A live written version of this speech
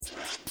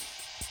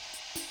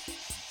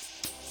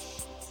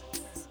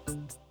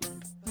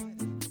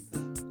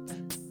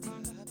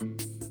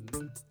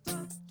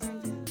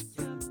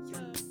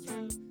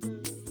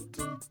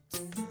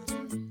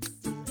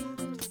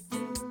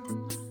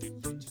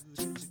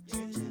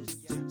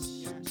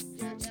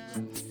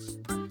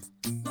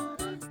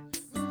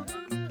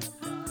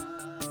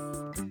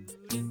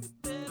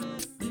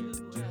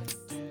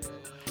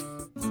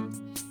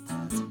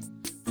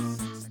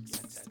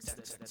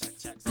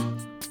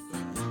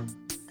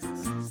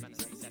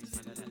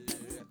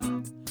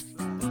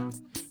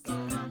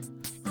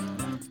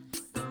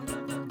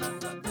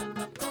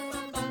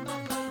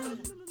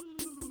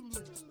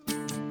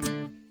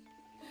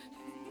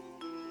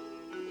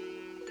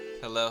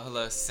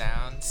Hello,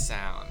 sound.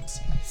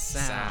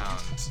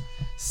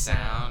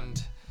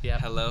 Yep.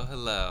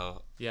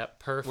 Hello. Yep,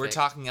 perfect. We're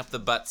talking up the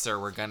butt, sir.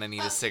 We're gonna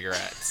need a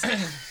cigarette.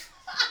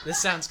 This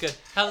sounds good.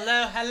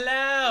 Hello. I'm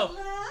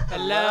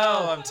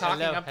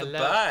talking up the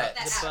butt.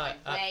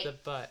 Up the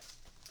butt.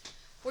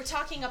 We're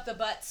talking up the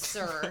butt,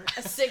 sir.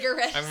 A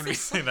cigarette. I'm gonna be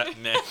saying that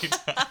many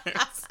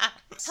times.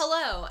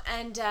 Hello,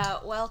 and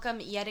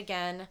welcome yet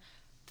again,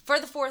 for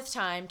the fourth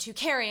time, to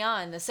Carry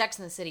On, the Sex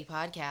and the City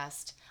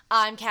podcast.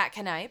 I'm Kat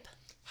Knipe.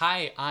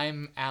 Hi,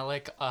 I'm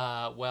Alec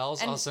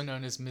Wells, And also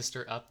known as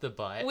Mr. Up the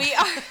Butt. We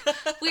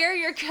are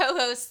your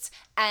co-hosts,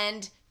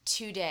 and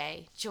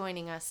today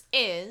joining us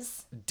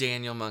is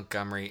Daniel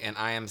Montgomery, and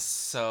I am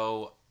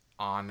so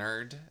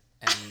honored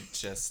and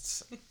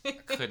just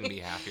couldn't be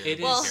happier. It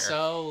to be is here.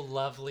 so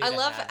lovely. I to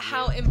love have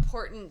how you.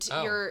 important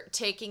Oh. you're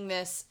taking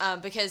this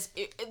because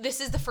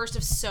this is the first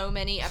of so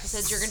many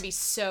episodes. You're going to be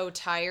so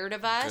tired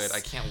of us. Good.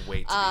 I can't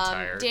wait to be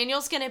tired.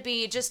 Daniel's going to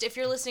be, just if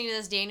you're listening to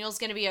this, Daniel's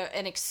going to be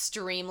an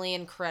extremely,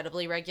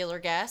 incredibly regular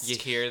guest. You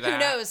hear that? Who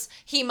knows?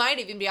 He might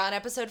even be on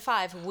episode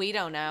 5. We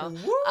don't know.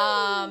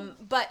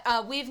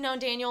 But we've known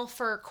Daniel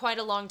for quite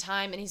a long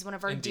time, and he's one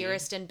of our Indeed.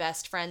 dearest and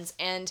best friends.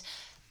 And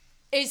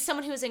is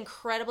someone who is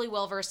incredibly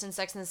well versed in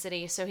Sex and the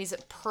City, so he's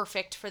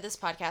perfect for this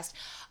podcast.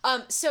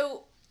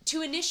 So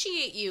to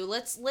initiate you,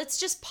 let's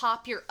just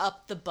pop your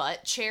up the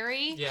butt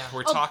cherry. Yeah.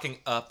 We're talking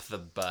up the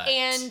butt.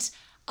 And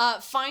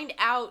find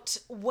out,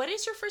 what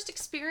is your first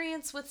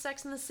experience with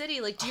Sex and the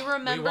City? Like, do you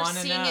remember wanna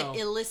seeing know. it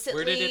illicitly?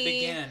 Where did it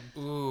begin?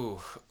 Ooh.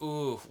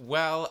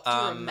 Well, Do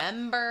you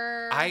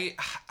remember? I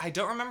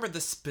don't remember the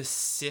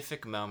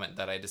specific moment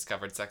that I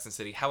discovered Sex and the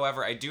City.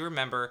 However, I do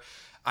remember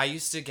I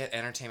used to get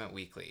Entertainment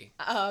Weekly.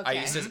 Oh, okay. I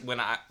used to,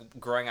 when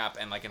growing or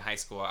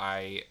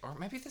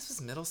maybe this was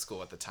middle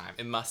school at the time.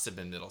 It must have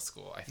been middle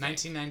school, I think.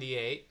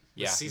 1998.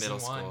 Yeah, season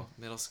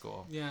middle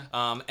school. Yeah.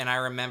 And I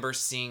remember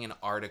seeing an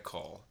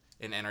article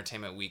in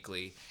Entertainment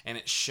Weekly, and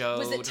it showed...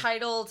 Was it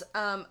titled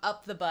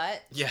Up the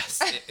Butt?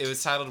 Yes, it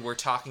was titled "We're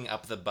Talking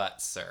Up the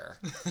Butt, Sir,"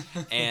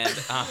 and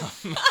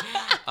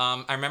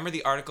I remember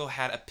the article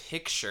had a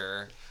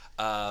picture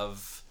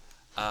of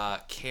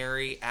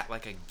Carrie at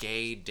like a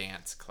gay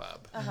dance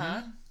club.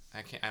 Uh-huh.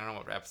 I don't know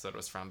what episode it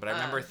was from, but I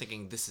remember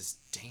thinking, this is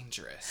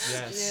dangerous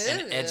Yes.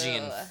 and edgy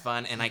and Ew.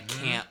 fun, and I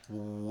can't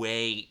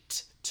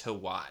wait to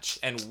watch.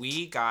 And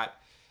we got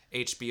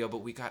HBO, but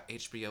we got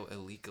HBO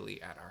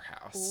illegally at our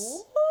house.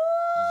 Ooh.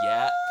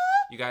 Yep.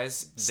 You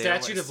guys,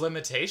 Statute of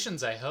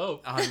limitations, I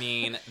hope. I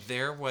mean,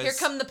 there was... Here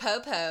come the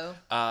po-po.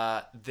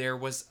 there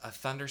was a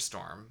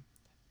thunderstorm,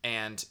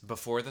 and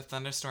before the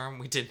thunderstorm,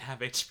 we didn't have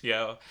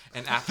HBO,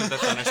 and after the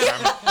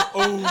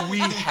thunderstorm, we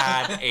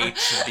had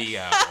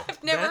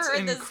HBO. Never That's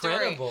heard this story.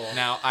 incredible.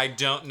 Now, I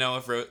don't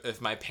know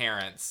if my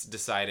parents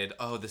decided,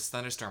 this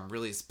thunderstorm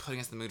really is putting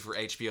us in the mood for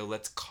HBO,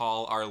 let's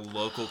call our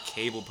local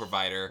cable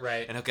provider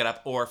Right. and hook it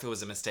up, or if it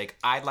was a mistake.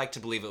 I'd like to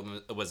believe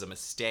it was a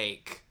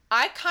mistake.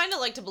 I kind of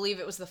like to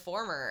believe it was the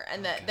former,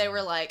 and that they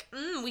were like,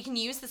 we can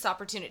use this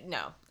opportunity.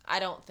 No,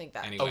 I don't think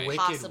that Anyway. A could wicked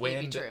possibly be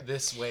wind true.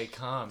 this way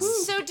comes.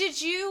 So did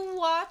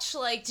you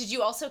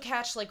also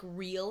catch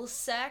Real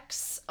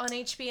Sex on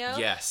HBO?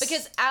 Yes.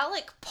 Because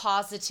Alec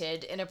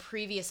posited in a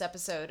previous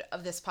episode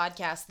of this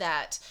podcast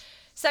that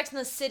Sex and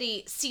the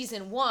City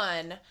season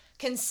 1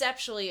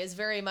 conceptually is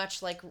very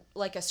much like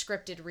a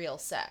scripted Real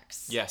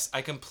Sex. Yes,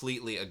 I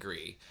completely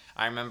agree.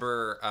 I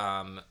remember,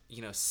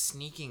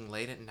 sneaking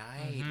late at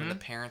night when the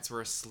parents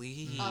were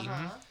asleep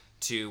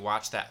to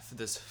watch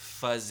this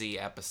fuzzy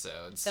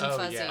episodes Them Oh,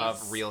 fuzzies. yeah.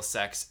 of Real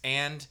Sex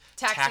and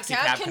Taxi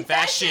Cab Cab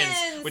Confessions,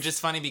 Confessions! which is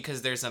funny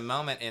because there's a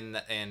moment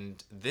in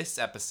this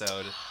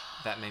episode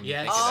that made me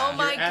Yes. think of Oh that.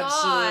 my You're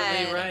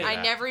absolutely god! right.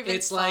 I never even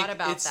thought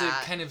about it's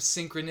that. a kind of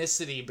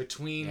synchronicity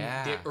between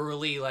Yeah. the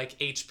early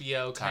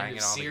HBO Tying kind it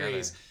of all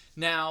series. together.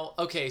 Now,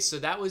 okay, so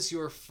that was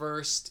your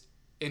first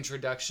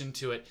introduction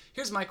to it.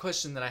 Here's my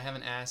question that I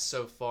haven't asked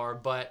so far,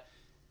 but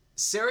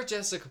Sarah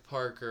Jessica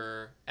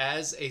Parker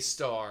as a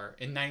star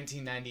in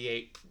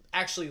 1998,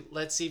 actually,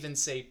 let's even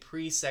say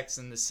pre-Sex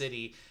and the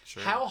City,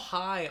 Sure. how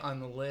high on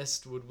the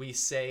list would we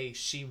say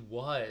she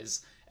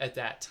was at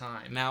that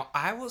time? Now,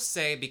 I will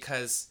say,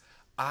 because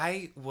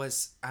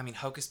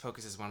Hocus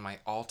Pocus is one of my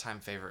all-time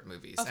favorite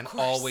movies, Of and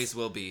course. always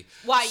will be.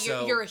 Why,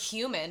 So- you're a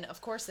human.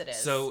 Of course it is.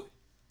 So,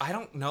 I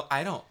don't know.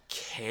 I don't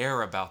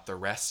care about the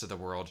rest of the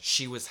world.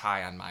 She was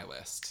high on my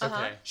list.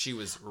 Okay. She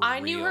was I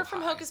knew real her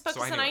from high. Hocus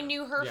Pocus, So and I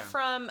knew her Yeah.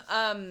 from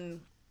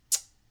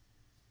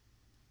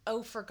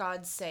oh, for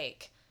God's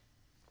sake.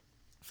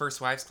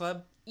 First Wives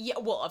Club? Yeah,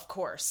 well, of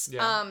course.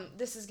 Yeah.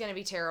 This is gonna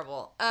be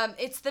terrible.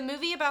 It's the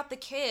movie about the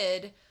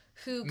kid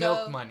who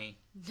Milk Money.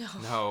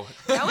 No.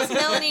 That was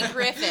Melanie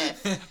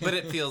Griffith. But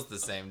it feels the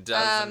same,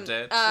 doesn't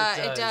it? It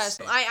does. does.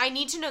 I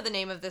need to know the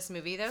name of this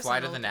movie though.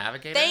 Flight so of the I'm-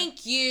 Navigator?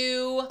 Thank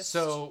you.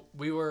 So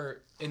we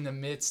were in the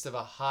midst of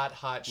a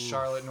hot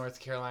Charlotte, North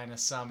Carolina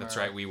summer. That's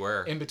right, we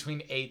were. In between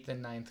 8th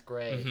and 9th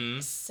grade.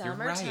 You're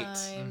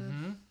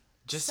Summertime. right.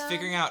 Just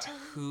figuring out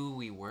who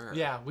we were.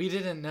 Yeah, we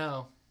didn't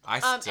know. I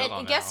still And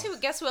don't guess know.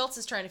 who else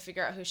is trying to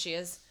figure out who she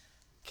is?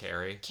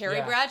 Carrie. Carrie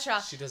Yeah, Bradshaw.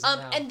 she doesn't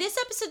know. And this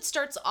episode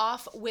starts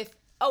off with.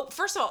 Oh,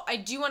 first of all, I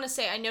do want to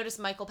say I noticed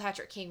Michael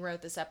Patrick King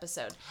wrote this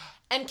episode,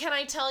 and can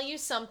I tell you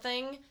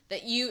something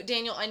that you,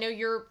 Daniel? I know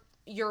you're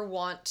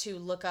want to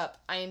look up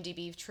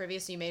IMDb trivia,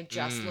 so you may have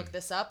just looked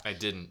this up. I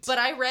didn't. But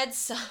I read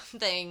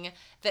something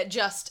that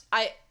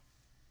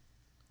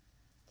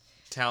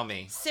Tell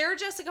me. Sarah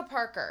Jessica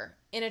Parker,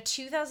 in a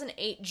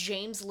 2008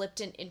 James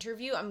Lipton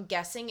interview, I'm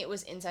guessing it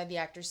was inside the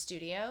actor's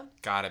studio.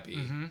 Gotta be.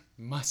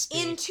 Must be.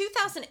 In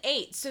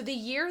 2008, so the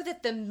year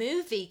that the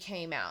movie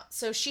came out.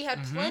 So she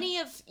had plenty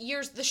of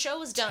years. The show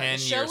was done. 10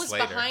 The show years was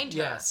later. behind her.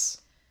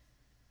 Yes.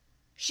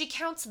 She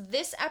counts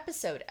this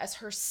episode as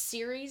her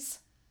series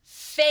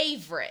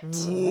favorite.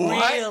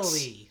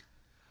 Really?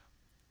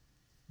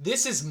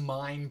 This is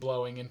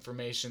mind-blowing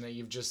information that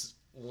you've just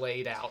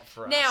laid out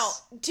for Now,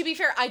 us. to be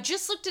fair, I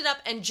just looked it up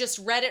and just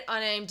read it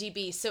on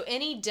IMDb, so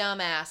any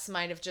dumbass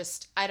might have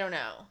just, I don't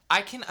know.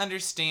 I can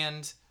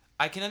understand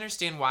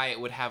why it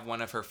would have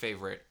one of her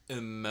favorite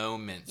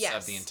moments Yes.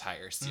 of the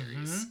entire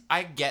series.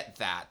 I get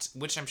that,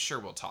 which I'm sure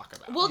we'll talk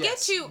about. We'll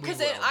Yes, get to, we because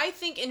will. I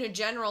think in a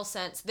general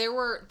sense, there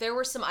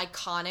were some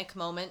iconic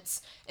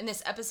moments in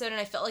this episode,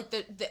 and I felt like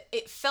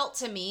it felt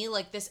to me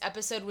like this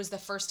episode was the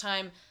first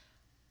time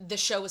the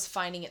show was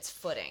finding its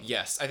footing.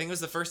 Yes, I think it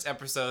was the first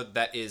episode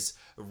that is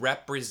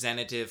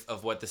representative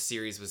of what the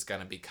series was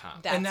going to become.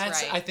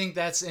 That's right. I think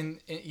that's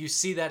you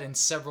see that in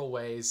several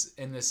ways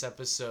in this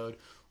episode.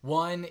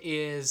 One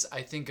is,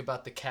 I think,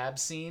 about the cab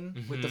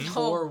scene with the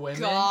four women.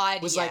 God,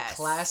 was like yes.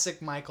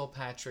 classic Michael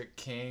Patrick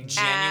King.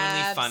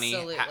 Genuinely funny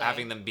Absolutely.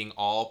 having them being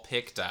all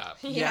picked up.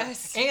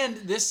 Yes. Yeah. And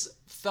this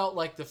felt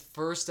like the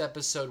first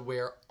episode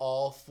where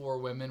all four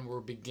women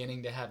were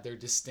beginning to have their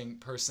distinct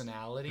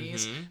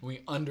personalities. We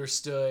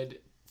understood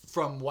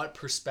from what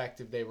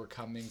perspective they were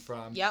coming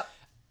from. Yep.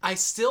 I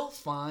still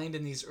find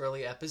in these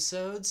early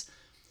episodes,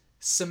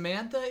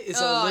 Samantha is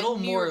Oh, a I little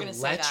knew you were more gonna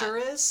say that.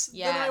 lecherous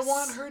than I Yes.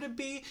 want her to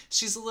be.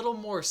 She's a little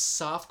more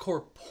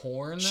softcore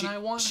porn than I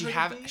want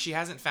her to be. She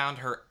hasn't found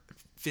her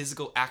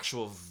physical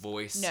actual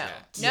voice No,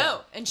 yet.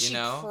 no, and You she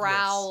know?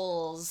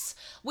 prowls.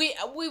 We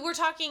were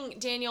talking,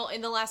 Daniel,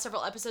 in the last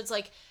several episodes,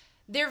 like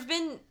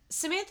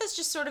Samantha's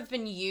just sort of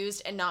been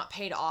used and not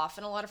paid off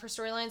in a lot of her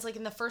storylines. Like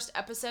in the first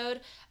episode,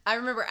 I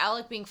remember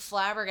Alec being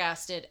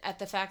flabbergasted at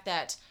the fact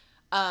that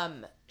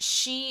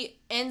she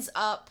ends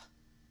up.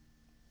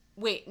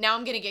 Wait, now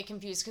I'm going to get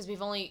confused because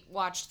we've only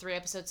watched 3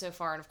 episodes so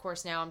far, and of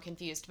course now I'm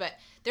confused. But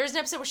there's an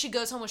episode where she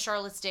goes home with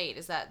Charlotte's date.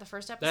 Is that the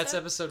first episode? That's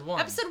episode 1.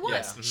 Episode 1.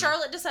 Yeah.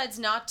 Charlotte decides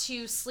not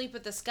to sleep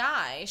with this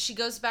guy. She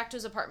goes back to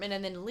his apartment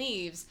and then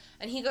leaves.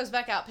 And he goes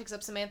back out, picks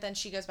up Samantha, and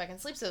she goes back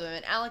and sleeps with him.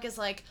 And Alec is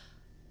like,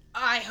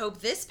 I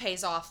hope this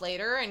pays off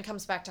later, and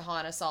comes back to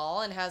haunt us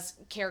all and has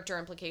character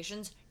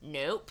implications.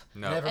 Nope.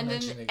 No. Never And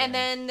mention then, again. and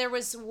then there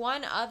was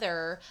one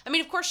other. I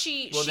mean, of course,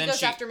 she Well, then goes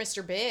she- after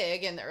Mr.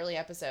 Big in the early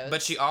episodes.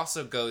 But she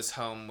also goes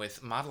home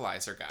with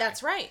Modelizer guy.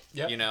 That's right.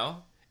 Yep. You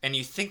know? And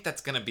you think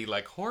that's going to be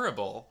like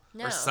horrible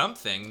No. or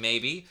something,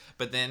 maybe.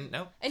 But then,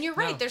 nope. And you're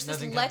right. No, There's this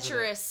nothing comes of it.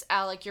 lecherous,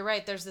 Alec. You're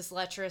right. There's this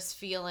lecherous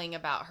feeling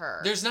about her.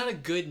 There's not a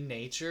good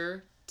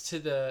nature to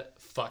the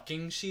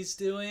fucking she's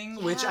doing,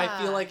 which I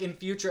feel Yeah. like in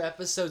future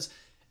episodes,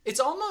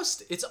 it's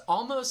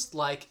almost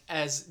like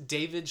as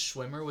David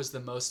Schwimmer was the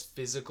most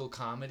physical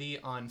comedy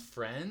on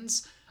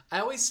Friends, I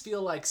always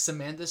feel like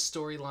Samantha's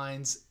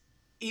storylines,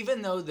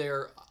 even though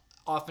they're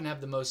often have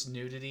the most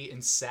nudity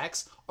and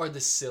sex, are the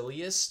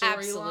silliest storylines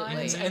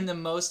Absolutely. and the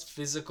most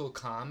physical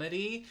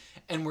comedy,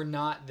 and we're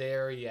not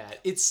there yet.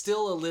 It's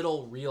still a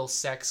little real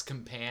sex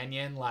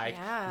companion, like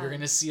Yeah. you're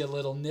gonna see a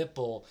little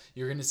nipple,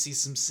 you're gonna see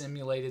some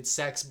simulated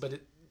sex, but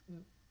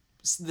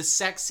the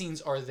sex scenes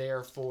are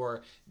there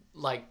for,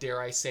 like, dare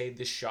I say,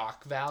 the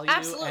shock value,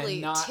 Absolutely,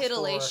 and not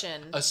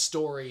titillation. for a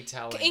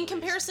storytelling in reason.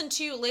 comparison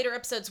to later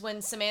episodes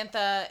when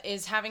Samantha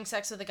is having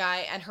sex with a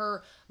guy and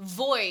her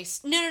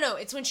voice no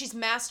it's when she's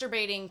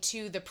masturbating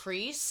to the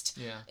priest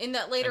Yeah. in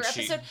that later And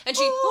she- episode and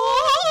she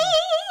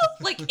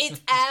like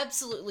it's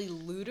absolutely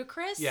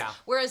ludicrous. Yeah.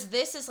 Whereas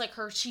this is like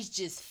she's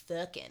just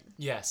fucking.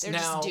 Yes. They're Now,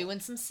 just doing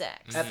some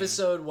sex.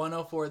 episode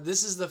 104,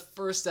 this is the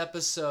first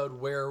episode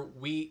where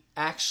we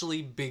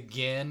actually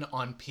begin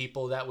on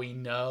people that we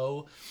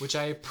know, which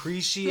I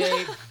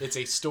appreciate. It's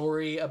a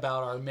story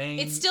about our main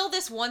It's still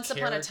this once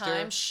upon a character.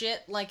 time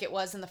shit like it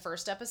was in the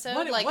first episode.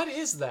 What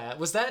is that?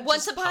 Was that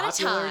Once just upon a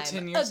popular time,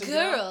 10 a years ago?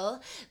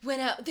 girl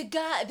went out. The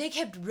guy, they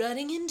kept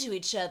running into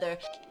each other.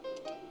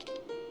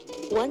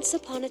 Once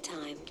upon a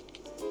time,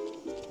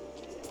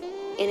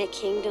 in a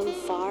kingdom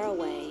far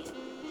away,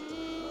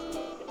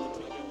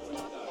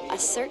 a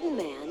certain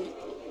man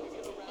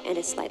and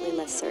a slightly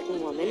less certain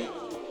woman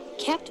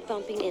kept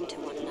bumping into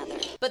one another.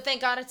 But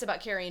thank God it's about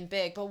Carrie and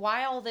Big. But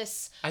why all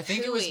this? I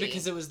think it was hooey?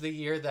 because it was the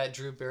year that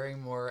Drew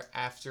Barrymore,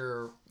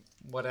 after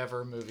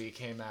whatever movie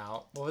came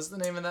out. What was the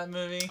name of that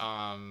movie?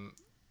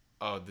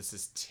 Oh, this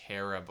is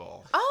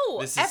terrible. Oh,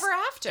 This is Ever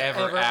After. Ever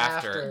Ever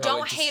After. After. Oh,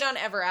 Don't it just- hate on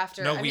Ever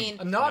After. No, I we- mean,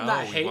 No, I'm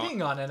not we hating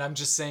won't. on it. I'm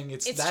just saying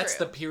It's that's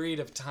true. the period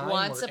of time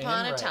Once we're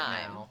upon in a right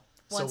time. now.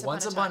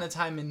 Once Upon a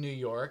Time in New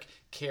York,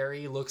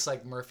 Carrie looks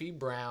like Murphy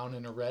Brown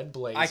in a red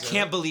blazer. I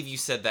can't believe you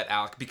said that,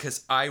 Alec,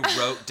 because I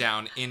wrote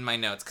down in my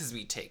notes, because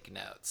we take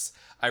notes,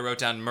 I wrote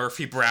down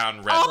Murphy Brown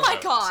red Oh my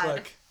coat. God.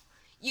 Look,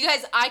 You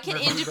guys, I can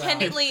Murphy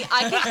independently,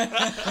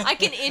 I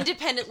can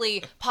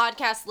independently,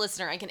 podcast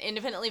listener, I can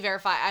independently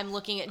verify. I'm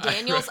looking at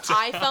Daniel's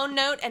iPhone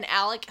note and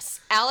Alex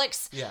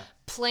yeah.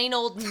 plain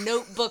old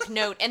notebook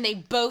note, and they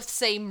both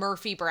say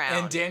Murphy Brown.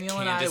 And Daniel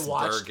and Candace I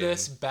watched Bergen.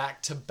 this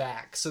back to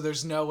back, so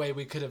there's no way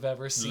we could have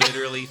ever seen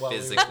Literally, what we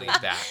were physically,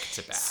 doing. back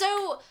to back.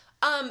 So,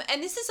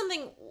 and this is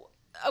something.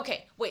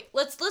 Okay, wait.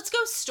 Let's go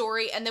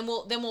story, and then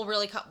we'll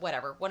really cut.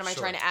 Whatever. What am I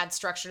Sure. trying to add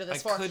structure to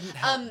this I for? couldn't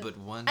help but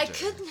wonder. I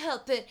couldn't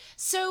help it.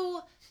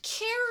 So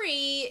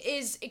Carrie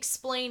is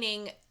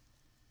explaining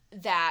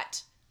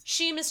that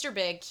she and Mr.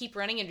 Big keep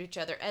running into each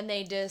other, and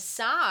they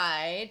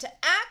decide to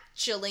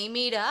actually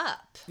meet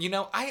up. You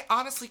know, I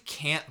honestly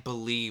can't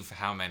believe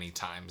how many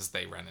times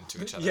they run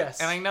into each other. Yes.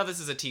 And I know this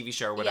is a TV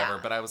show or whatever, Yeah.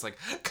 but I was like,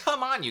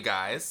 come on, you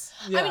guys.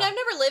 Yeah. I mean, I've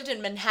never lived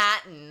in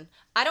Manhattan.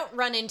 I don't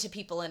run into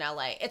people in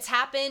LA. It's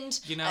happened.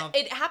 You know,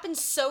 it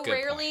happens so good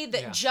rarely point.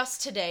 that Yeah.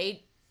 just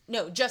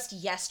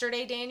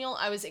yesterday, Daniel,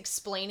 I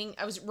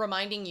was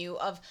reminding you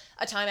of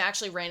a time I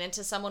actually ran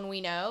into someone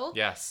we know.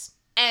 Yes.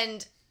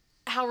 And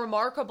how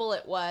remarkable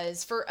it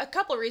was for a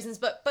couple of reasons,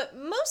 but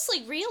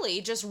mostly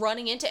really just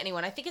running into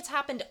anyone. I think it's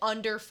happened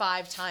under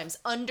 5 times.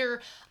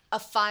 Under a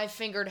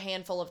 5-fingered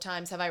handful of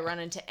times have I run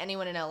into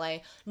anyone in LA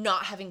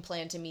not having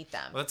planned to meet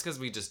them. Well, that's because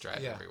we just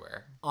drive Yeah.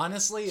 everywhere.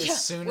 Honestly,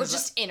 We're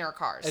just in our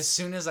cars. as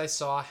soon as I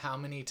saw how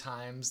many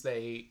times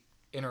they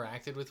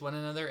interacted with one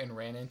another and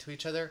ran into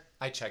each other,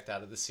 I checked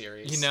out of the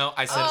series. You know,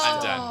 I said,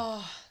 I'm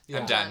done. Yeah.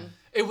 I'm done.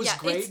 It was Yeah,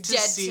 great it's to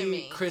dead to see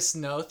me. Chris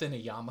Noth in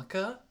a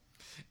yarmulke.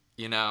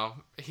 You know,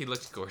 he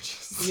looked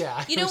gorgeous.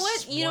 Yeah. You it know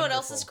was what? You know what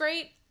else is wonderful.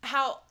 great?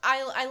 How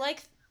I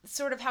like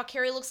sort of how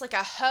Carrie looks like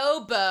a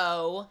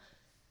hobo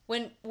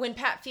when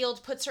Pat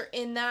Field puts her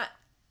in that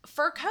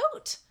fur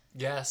coat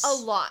Yes. a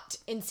lot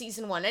in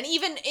season 1. And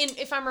even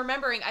if I'm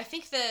remembering, I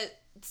think the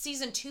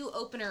season 2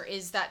 opener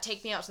is that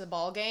Take Me Out to the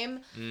Ball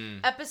Game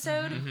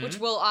episode, which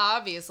we'll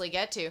obviously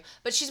get to.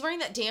 But she's wearing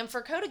that damn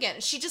fur coat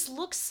again. She just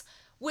looks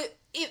with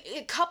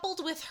it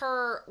coupled with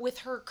her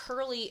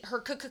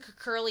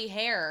curly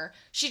hair.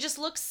 She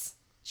looks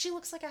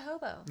like a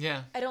hobo.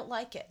 Yeah. I don't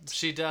like it.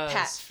 She does.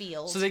 Pat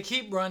Field. So they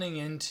keep running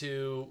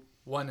into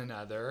one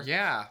another.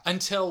 Yeah.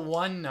 Until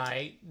one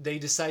night they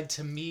decide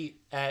to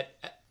meet at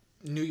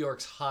New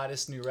York's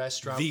hottest new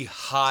restaurant. The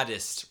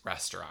hottest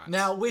restaurant.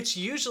 Now, which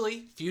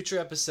usually future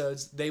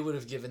episodes they would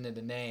have given it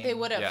a name. They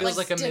would have Yeah. Feels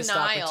like a missed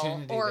denial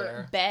opportunity or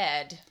there.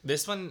 bed.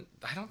 This one,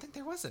 I don't think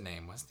there was a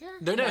name, was there?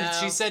 No, No.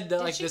 she said that,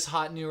 Did like she? this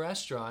hot new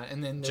restaurant,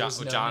 and then there John,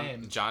 was no John,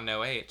 name. John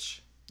No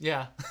H.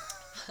 Yeah.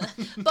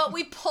 But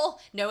we pull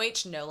no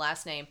H, no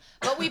last name.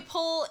 But we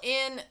pull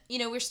in.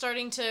 We're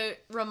starting to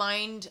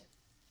remind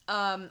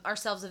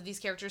ourselves of these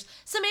characters.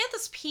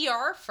 Samantha's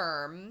PR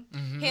firm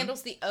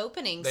handles the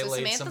opening, They so laid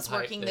some Samantha's pipe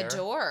working there. the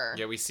door.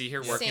 Yeah, we see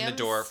her working the Sam's-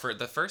 door for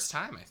the first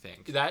time, I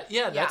think.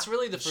 That's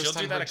really the She'll first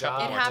do time that her a couple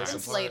job It more takes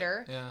happens apart.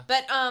 later. Yeah.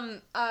 But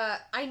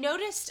I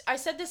noticed, I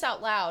said this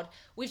out loud.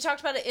 We've talked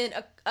about it in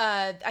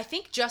I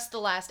think just the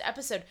last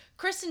episode.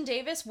 Kristen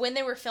Davis, when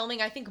they were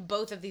filming, I think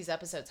both of these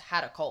episodes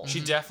had a cold. She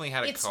definitely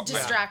had a It's cold.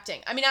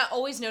 distracting. I mean, I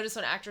always notice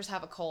when actors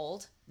have a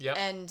cold. Yep.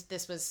 And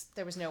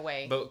there was no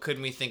way. But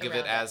couldn't we think of it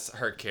Around it. as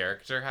her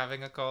character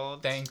having a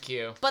cold? Thank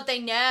you. But they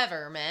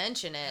never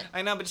mention it.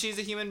 I know, but she's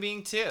a human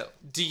being too.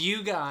 Do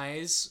you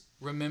guys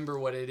remember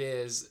what it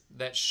is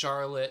that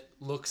Charlotte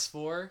looks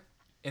for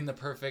in the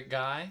perfect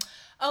guy?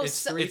 Oh,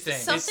 It's three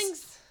things.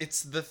 Something's.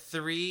 It's the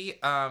three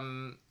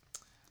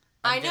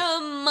I know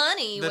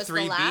money the was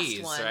three the last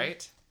B's, one.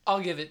 right?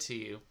 I'll give it to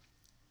you.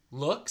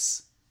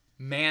 Looks,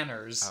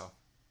 manners, Oh.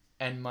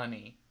 and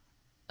money.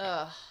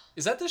 Ugh.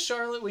 Is that the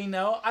Charlotte we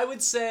know? I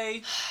would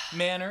say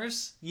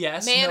manners.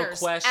 Yes,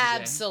 Manners, no question.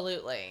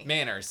 absolutely.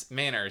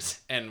 Manners,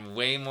 and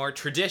way more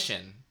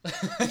tradition.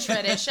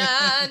 Tradition.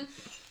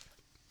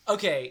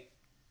 Okay,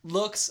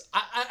 looks.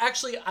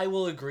 I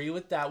will agree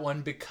with that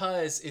one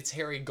because it's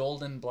Harry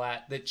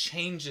Goldenblatt that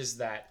changes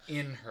that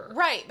in her.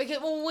 Right, because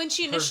when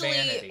she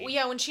vanity.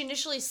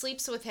 initially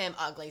sleeps with him,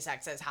 ugly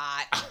sex is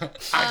hot.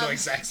 Ugly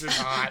sex is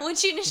hot. When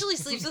she initially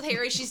sleeps with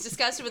Harry, she's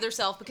disgusted with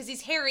herself because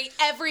he's hairy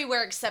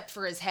everywhere except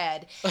for his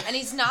head, and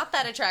he's not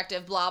that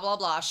attractive. Blah blah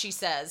blah. She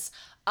says,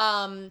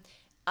 and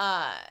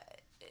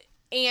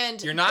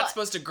You're not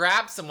supposed to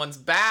grab someone's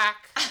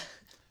back.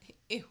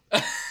 Ew.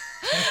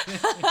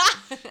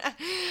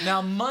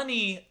 Now,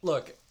 money,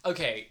 look,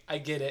 okay, I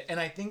get it. And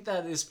I think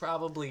that is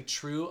probably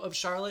true of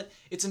Charlotte.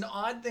 It's an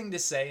odd thing to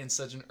say in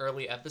such an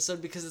early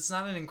episode because it's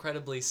not an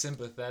incredibly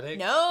sympathetic thing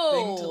to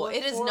No, look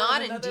it is for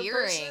not in another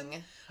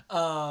endearing.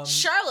 person.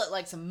 Charlotte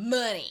likes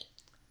money.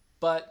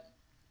 But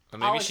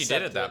Well, I'll maybe she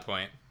did accept at that it.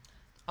 point.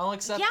 I'll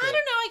accept Yeah, it. I don't know.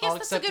 I I'll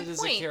guess that's a accept good it as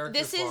point. character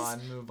This flaw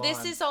and move this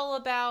on. is all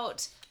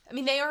about. I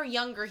mean, they are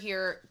younger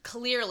here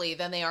clearly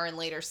than they are in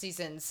later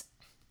seasons.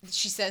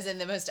 She says in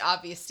the most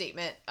obvious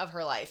statement of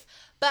her life,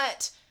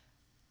 but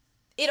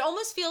it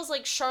almost feels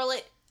like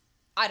Charlotte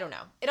I don't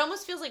know. It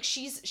almost feels like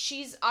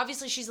she's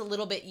obviously she's a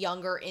little bit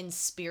younger in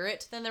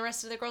spirit than the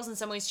rest of the girls. In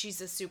some ways,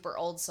 she's a super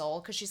old soul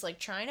because she's like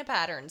trying to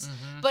patterns.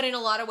 But in a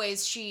lot of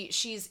ways,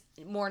 she's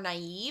more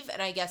naive.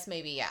 And I guess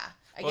maybe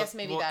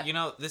that. You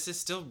know, this is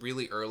still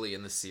really early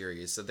in the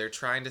series, so they're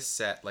trying to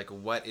set like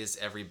what is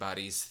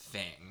everybody's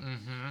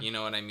thing. You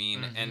know what I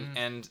mean?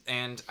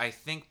 And I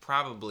think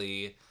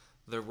probably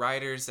the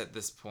writers at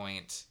this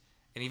point,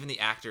 and even the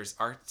actors,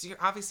 are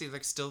obviously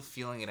like still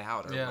feeling it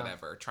out or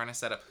whatever, trying to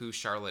set up who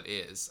Charlotte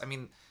is. I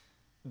mean,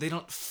 they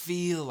don't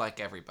feel like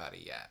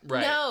everybody yet.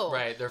 Right. No.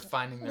 Right. They're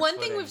finding their One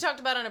footing. thing we've talked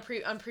about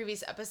on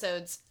previous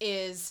episodes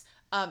is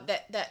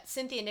that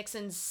Cynthia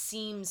Nixon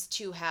seems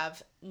to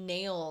have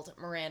nailed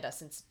Miranda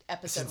since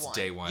episode Since 1.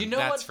 day one. You know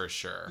That's what- for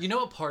sure. You know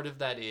what part of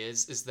that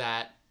is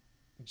that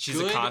She's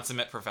good- a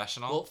consummate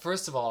professional. Well,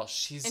 first of all,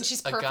 she's And she's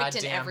a perfect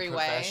in goddamn every way.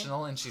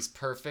 professional, and she's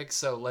perfect.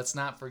 So let's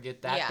not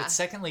forget that. Yeah. But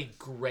secondly,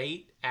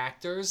 great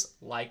actors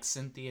like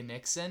Cynthia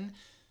Nixon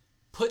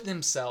put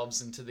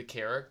themselves into the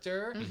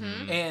character,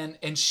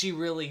 and she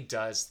really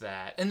does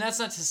that. And that's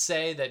not to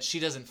say that she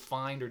doesn't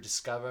find or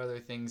discover other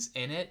things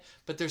in it,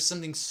 but there's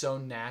something so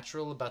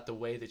natural about the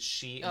way that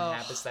she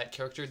inhabits that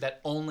character that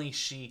only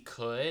she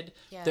could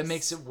Yes. that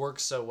makes it work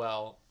so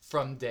well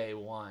from day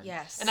one.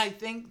 Yes. And I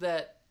think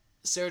that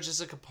Sarah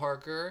Jessica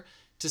Parker,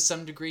 to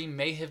some degree,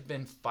 may have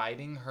been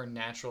fighting her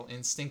natural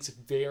instincts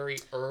very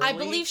early. I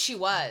believe she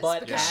was,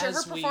 but because her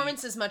as we-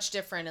 performance is much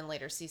different in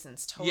later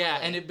seasons. Totally. Yeah,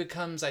 and it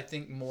becomes, I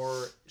think,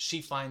 more,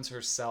 she finds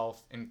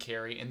herself in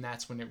Carrie, and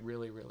that's when it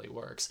really, really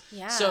works.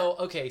 Yeah. So,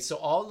 okay, so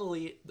all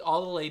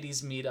the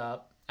ladies meet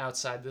up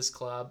outside this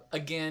club.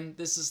 Again,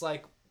 this is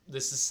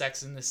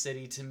Sex in the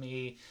City to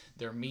me.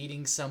 They're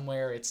meeting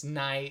somewhere. It's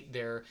night.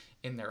 They're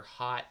in their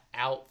hot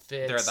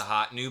outfits. They're at the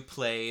hot new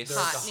place. They're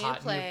at the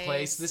hot new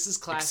place. This is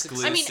classic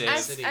Exclusive. I mean, Sex in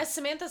the City. as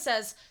Samantha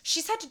says,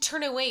 she's had to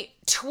turn away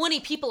 20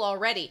 people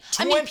already.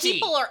 I mean, 20.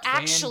 people are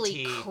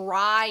actually 20.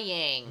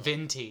 crying.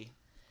 Venti.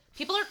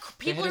 People are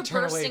to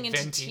turn away bursting into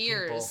venti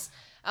tears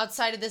people.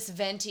 outside of this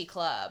venti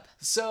club.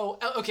 So,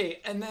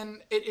 okay, and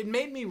then it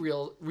made me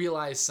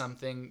realize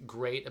something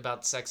great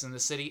about Sex in the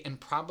City, and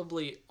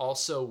probably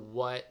also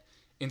what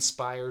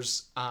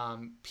inspires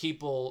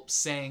people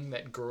saying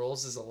that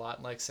Girls is a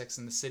lot like Sex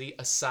in the City,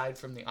 aside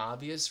from the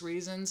obvious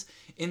reasons,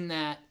 in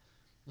that,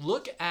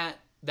 look at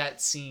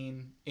that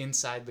scene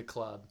inside the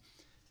club.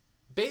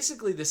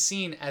 Basically, the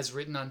scene as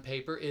written on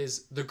paper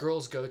is the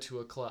girls go to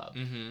a club.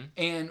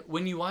 And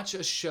when you watch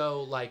a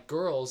show like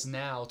Girls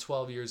now,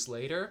 12 years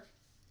later,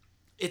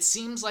 it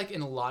seems like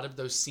in a lot of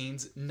those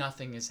scenes,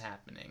 nothing is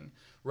happening,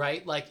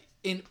 right? Like,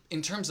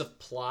 in terms of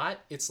plot,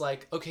 it's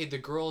like, okay, the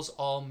girls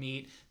all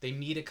meet, they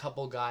meet a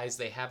couple guys,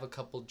 they have a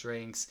couple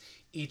drinks,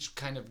 each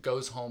kind of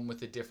goes home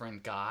with a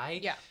different guy.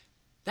 Yeah.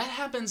 That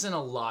happens in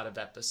a lot of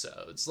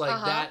episodes.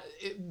 Like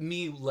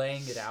me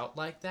laying it out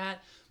like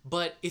that.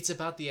 But it's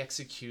about the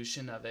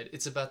execution of it.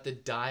 It's about the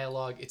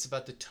dialogue. It's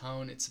about the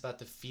tone. It's about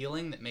the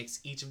feeling that makes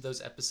each of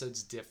those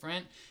episodes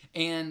different.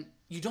 And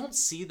you don't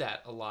see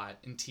that a lot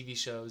in TV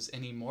shows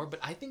anymore. But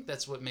I think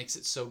that's what makes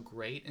it so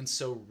great and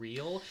so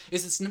real.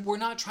 We're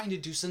not trying to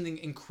do something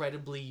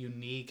incredibly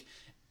unique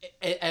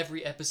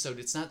every episode.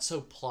 It's not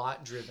so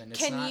plot driven.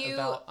 It's not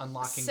about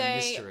unlocking the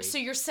mystery. So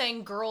you're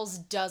saying Girls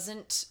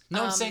doesn't...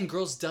 No, I'm saying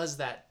Girls does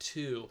that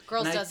too.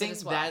 Girls and I does it think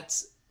as well.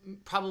 that's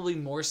probably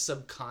more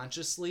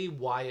subconsciously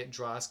why it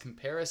draws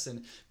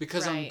comparison,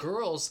 because on Right.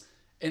 Girls,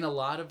 in a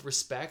lot of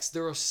respects,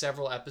 there are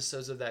several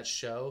episodes of that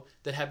show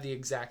that have the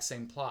exact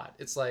same plot.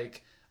 It's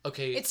like,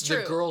 okay, It's the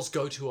true. girls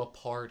go to a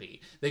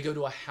party. They go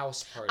to a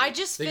house party.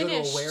 They go to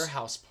finished- a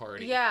warehouse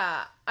party.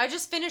 Yeah, I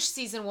just finished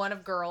season 1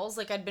 of Girls.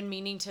 Like, I'd been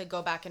meaning to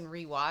go back and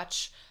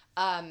rewatch,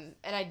 and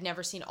I'd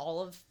never seen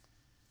all of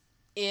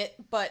it,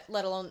 but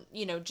let alone,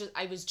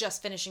 I was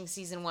just finishing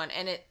season 1,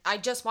 and I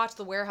just watched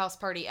the warehouse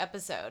party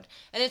episode,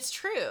 and it's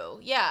true.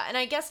 Yeah, and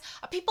I guess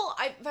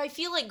I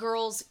feel like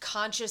Girls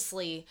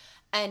consciously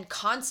and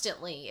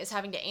constantly is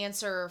having to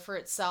answer for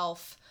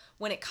itself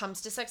when it comes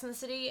to Sex and the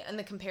City and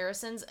the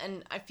comparisons,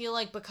 and I feel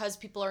like because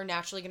people are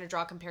naturally going to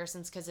draw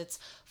comparisons because it's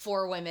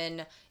 4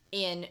 women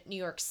in New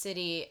York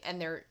City and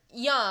they're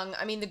young.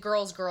 I mean, the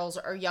girls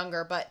are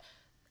younger, but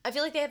I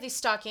feel like they have these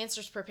stock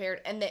answers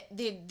prepared, and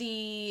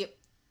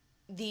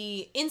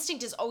the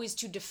instinct is always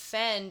to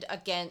defend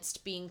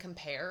against being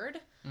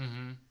compared.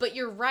 Mm-hmm. But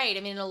you're right. I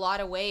mean, in a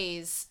lot of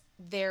ways,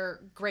 they're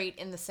great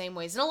in the same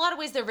ways. In a lot of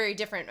ways, they're very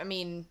different. I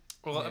mean...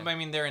 Well, I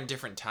mean, they're in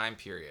different time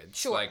periods.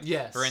 Sure. Like,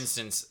 Yes. for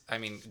instance, I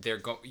mean, you're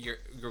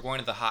going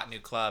to the hot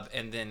new club,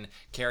 and then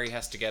Carrie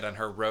has to get on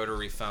her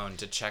rotary phone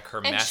to check her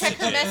And messages.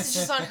 check her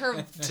messages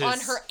on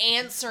her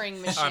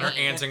answering machine. On her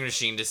answering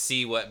machine to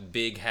see what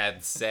Big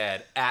had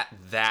said at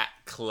that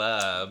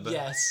club.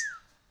 Yes.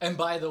 And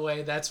by the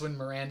way, that's when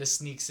Miranda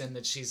sneaks in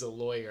that she's a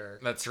lawyer.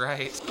 That's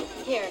right.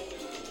 Here,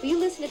 will you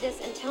listen to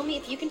this and tell me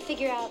if you can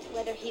figure out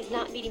whether he's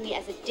not meeting me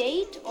as a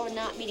date or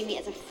not meeting me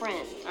as a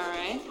friend? All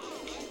right.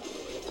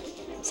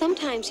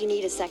 Sometimes you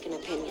need a second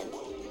opinion.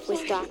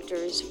 With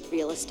doctors,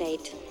 real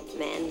estate,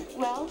 men.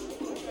 Well,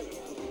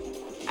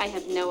 I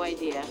have no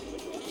idea.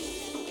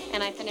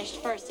 And I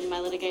finished first in my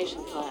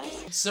litigation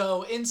class.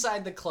 So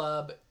inside the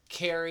club,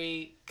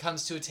 Carrie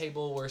comes to a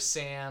table where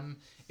Sam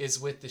is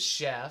with the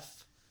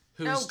chef,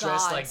 who's Oh,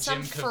 dressed God, like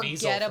some Jim Caviezel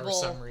forgettable-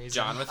 for some reason.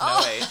 John with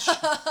no H.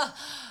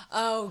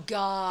 Oh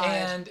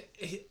God.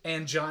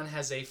 And John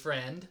has a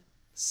friend,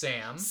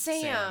 Sam.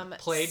 Sam.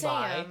 Played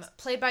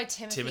by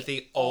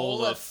Timothy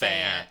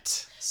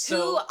Oliphant.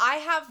 Who I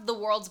have the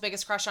world's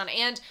biggest crush on.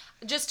 And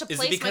just to Is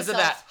place it because myself,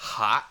 of that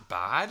hot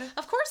bod?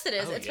 Of course it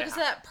is. Oh, it's because of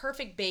yeah. that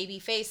perfect baby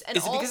face. And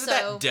Is it also, because of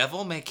that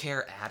devil may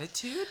care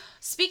attitude?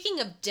 speaking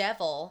of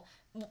devil,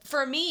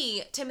 for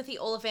me, Timothy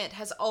Oliphant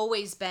has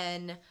always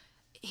been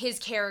his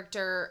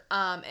character,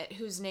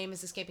 whose name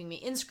is escaping me,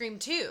 in Scream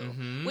 2,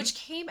 Mm-hmm. which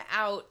came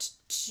out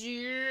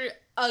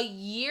a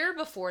year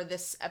before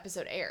this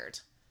episode aired.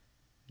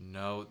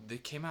 No, they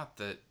came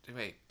out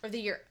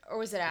Or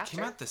was it after?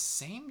 came out the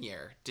same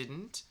year,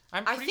 didn't?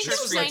 I'm I pretty think sure it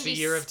was Scream 90, the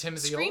year of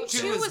Timothy Scream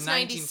Oliphant. 2 was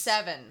 19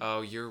 97.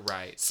 Oh, you're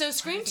right. So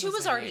Scream I think 2 it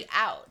was already 98.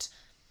 out.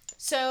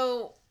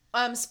 So,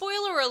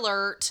 spoiler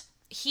alert,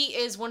 he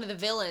is one of the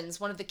villains,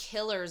 one of the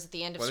killers at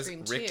the end of What is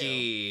Scream 2.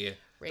 Ricky, the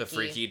Ricky.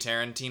 freaky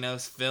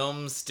Tarantino's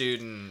film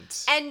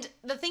student? And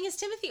the thing is,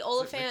 Timothy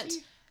Oliphant,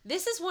 Ricky?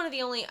 this is one of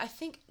the only,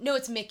 no,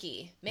 it's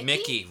Mickey.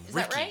 Mickey, Is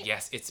Ricky, that right?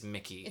 yes, it's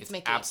Mickey. It's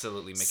Mickey.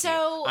 absolutely Mickey.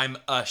 So- I'm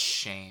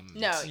ashamed.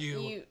 No,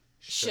 You you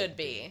should should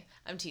be.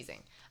 I'm teasing.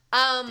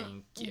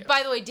 Thank you.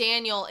 By the way,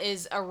 Daniel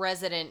is a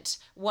resident,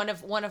 one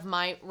of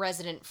my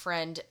resident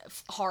friend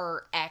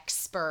horror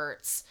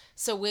experts.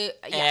 So we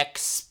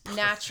Expert.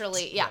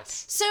 naturally, yeah.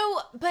 Yes. So,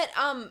 but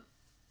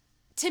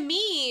to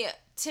me,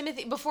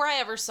 Timothy, before I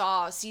ever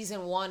saw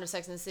season 1 of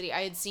Sex and the City,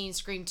 I had seen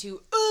Scream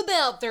 2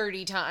 about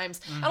 30 times.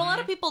 And a lot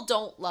of people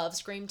don't love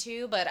Scream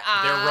 2, but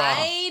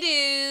I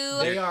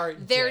do. They are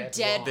They're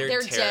dead wrong.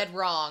 They're dead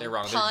wrong. They're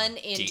wrong. Pun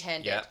They're deep.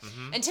 intended. Yeah,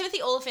 mhm. And Timothy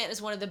Oliphant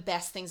is one of the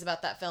best things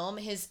about that film.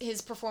 His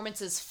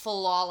performance is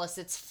flawless.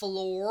 It's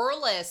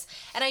flawless.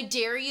 And I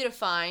dare you to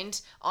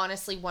find,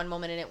 honestly, one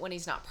moment in it when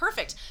he's not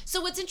perfect. So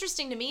what's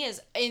interesting to me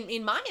is,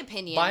 in my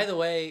opinion... By the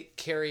way,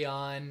 Carry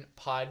On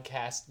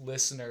podcast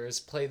listeners,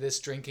 play this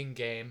drinking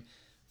game.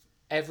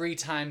 Every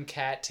time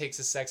Kat takes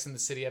a Sex and the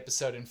City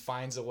episode and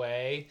finds a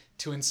way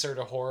to insert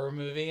a horror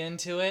movie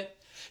into it,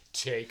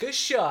 take a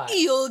shot.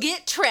 You'll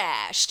get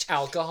trashed.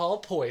 Alcohol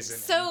poisoning.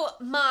 So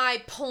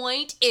my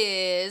point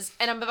is,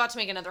 and I'm about to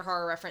make another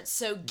horror reference,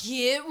 so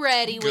get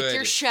ready with Good.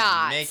 your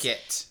shots. Make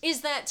it.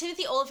 Is that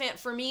Timothy Oliphant,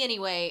 for me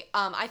anyway,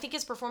 I think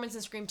his performance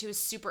in Scream 2 is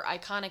super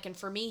iconic, and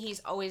for me,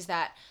 he's always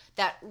that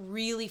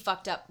really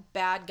fucked up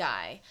bad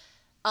guy,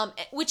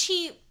 which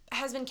he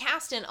has been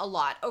cast in a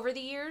lot over the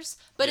years.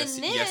 But Yes,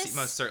 in this, yes, he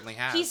most certainly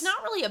has. he's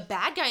not really a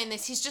bad guy in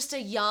this. He's just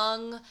a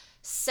young,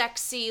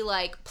 sexy,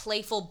 like,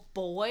 playful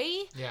boy.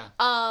 Yeah.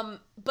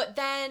 But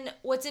then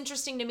what's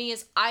interesting to me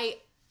is I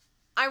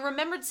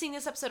remembered seeing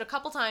this episode a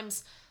couple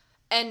times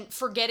and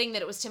forgetting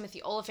that it was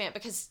Timothy Oliphant,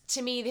 because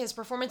to me his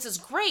performance is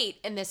great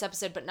in this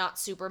episode but not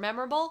super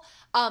memorable.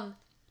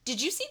 Did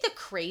you see The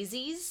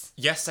Crazies?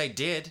 Yes, I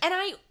did. And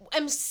I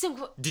am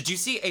so... Did you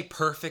see A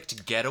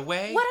Perfect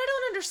Getaway? What I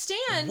don't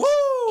understand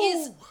Woo!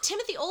 is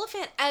Timothy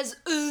Oliphant as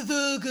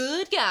the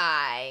good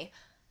guy.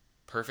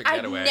 Perfect I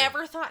Getaway.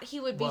 never thought he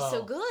would be so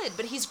Whoa. good,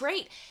 but he's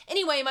great.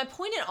 Anyway, my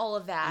point in all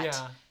of that,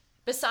 Yeah.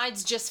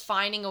 besides just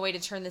finding a way to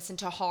turn this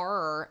into a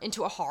horror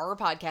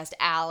podcast,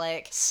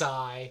 Alec,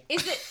 Sigh.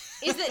 is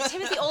that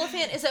Timothy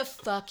Oliphant is a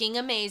fucking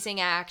amazing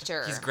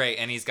actor. He's great,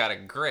 and he's got a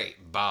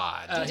great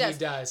bod. He does. He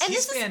does. And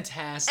He's this is-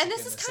 fantastic. and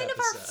this in is kind of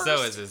our episode. first-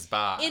 So is his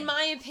bod. In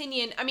my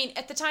opinion, I mean,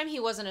 at the time he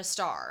wasn't a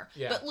star.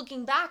 Yeah. But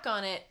looking back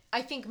on it,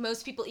 I think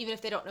most people, even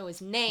if they don't know his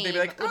name, They'd be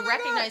like, would "Oh my God,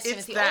 recognize it's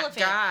Timothy that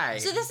Oliphant. guy."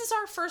 So this is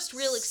our first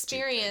real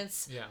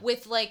experience Yeah.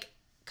 with, like,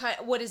 kind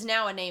of what is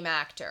now a name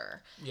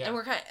actor. Yeah. And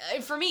we're kind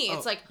of, for me,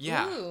 it's Oh, like,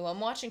 yeah. ooh, I'm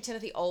watching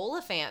Timothy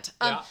Oliphant.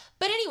 Yeah.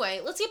 But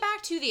anyway, let's get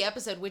back to the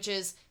episode, which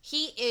is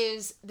he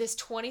is this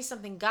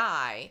 20-something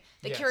guy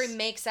that Yes. Carrie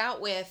makes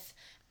out with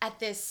at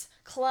this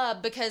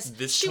club because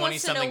This she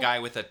wants to 20-something know, guy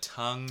with a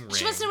tongue ring.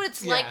 she wants to know what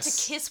it's like to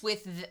Yes. kiss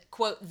with,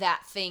 quote,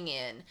 that thing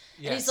in. And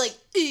Yes. he's like,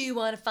 you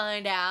want to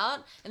find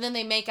out? And then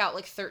they make out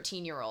like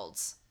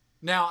 13-year-olds.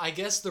 Now, I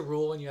guess the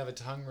rule when you have a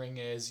tongue ring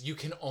is you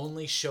can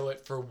only show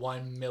it for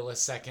 1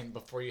 millisecond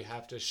before you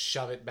have to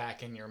shove it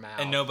back in your mouth.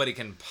 And nobody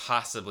can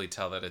possibly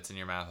tell that it's in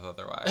your mouth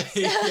otherwise.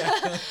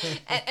 yeah.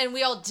 And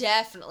we all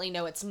definitely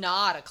know it's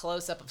not a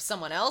close-up of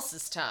someone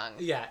else's tongue.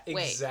 Yeah,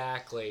 Wait.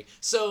 exactly.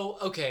 So,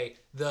 okay,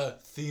 the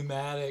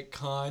thematic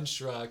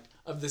construct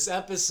of this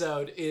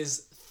episode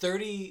is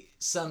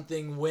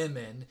 30-something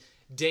women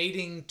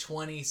dating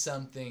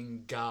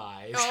 20-something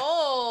guys.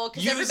 Oh,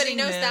 because everybody using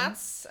knows them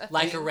that's a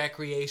like thing. a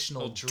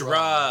recreational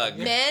drug.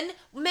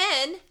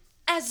 Men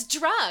as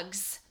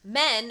drugs.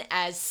 Men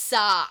as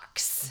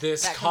socks.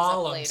 This That comes up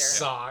column later.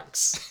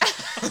 sucks.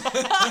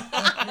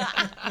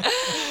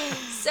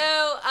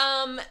 So,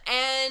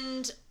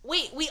 and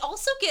wait, we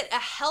also get a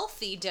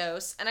healthy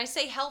dose, and I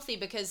say healthy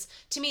because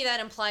to me that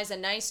implies a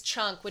nice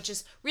chunk, which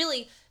is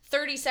really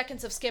 30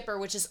 seconds of Skipper,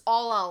 which is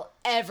all I'll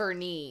ever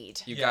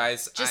need. You Yeah.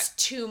 guys, Just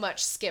too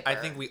much Skipper. I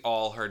think we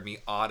all heard me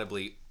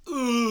audibly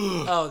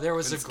Oh, there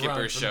was When a Skipper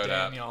grunt from showed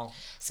up. Daniel.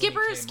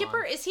 Skipper, when he came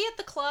on. is he at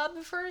the club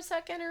for a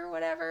second or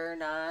whatever?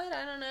 Not,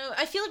 I don't know.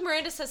 I feel like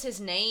Miranda says his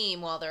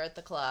name while they're at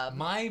the club.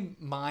 My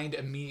mind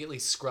immediately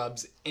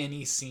scrubs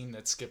any scene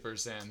that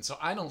Skipper's in, so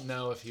I don't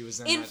know if he was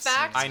in In that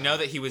fact- scene. I know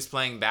that he was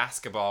playing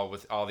basketball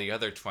with all the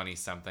other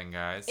 20-something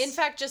guys. In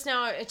fact, just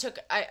now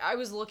I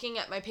was looking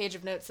at my page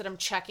of notes that I'm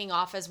checking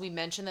off as we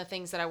mention the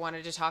things that I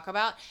wanted to talk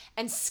about,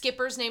 and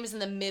Skipper's name is in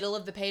the middle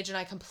of the page, and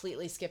I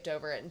completely skipped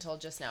over it until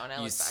just now, and I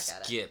you looked back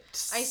at it.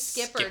 skipped. I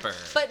skippered. Skipper.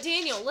 But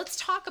Daniel, let's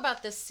talk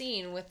about this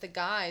scene with the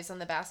guys on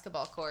the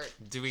basketball court.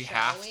 Do we shall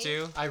have we?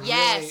 to? I really,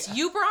 Yes,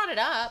 you brought it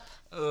up.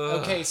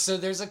 Okay, so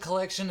there's a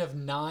collection of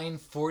 9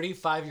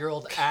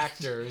 45-year-old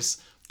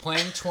actors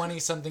playing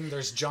 20-something.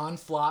 There's John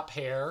Flop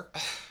Hair.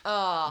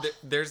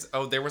 There's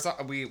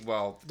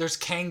There's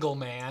Kangle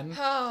Man.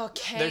 Oh,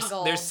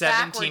 Kangle. there's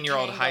backward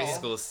 17-year-old high Kangle.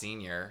 school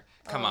senior.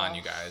 Come on,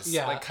 you guys.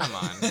 Yeah. Like, come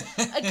on.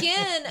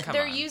 Again, Come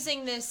they're on.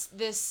 using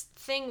this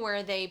thing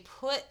where they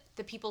put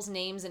the people's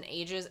names and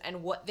ages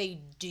and what they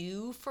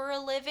do for a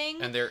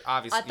living. And they're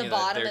obviously At the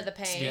bottom of the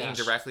page. speaking Yeah.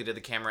 directly to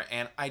the camera.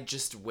 And I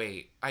just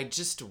wait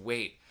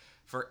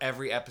for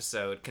every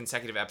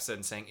consecutive episode,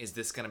 and saying, "Is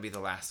this going to be the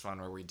last one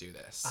where we do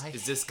this?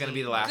 Is this going to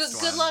be the last Good,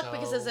 one?" good luck, So-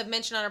 because as I've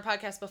mentioned on our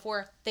podcast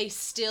before, they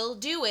still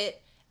do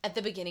it at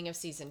the beginning of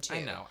season 2.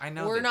 I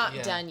know We're they not do.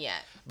 Yeah. done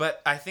yet.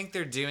 But I think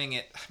they're doing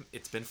it.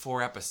 It's been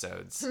 4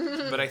 episodes,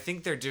 but I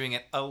think they're doing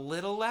it a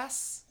little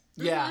less.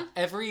 Yeah,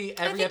 every think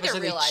they're episode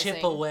they chip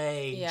realizing.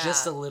 away Yeah.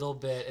 just a little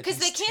bit. Because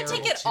they can't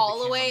take it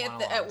all away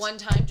at one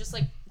time, just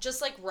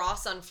like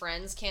Ross on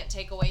Friends can't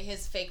take away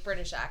his fake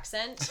British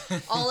accent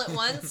all at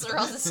once, or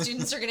else the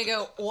students are gonna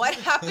go, "What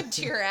happened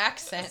to your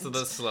accent?" So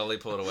they'll slowly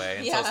pull it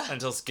away Yeah.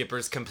 until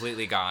Skipper's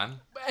completely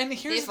gone. And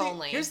here's If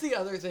only. here's the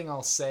other thing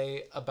I'll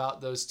say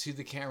about those to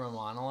the camera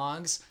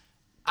monologues.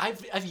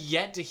 I've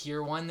yet to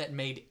hear one that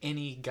made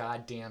any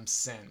goddamn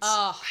sense.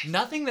 Ugh.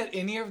 Nothing that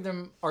any of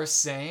them are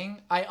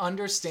saying I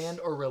understand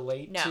or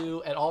relate No.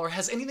 to at all, or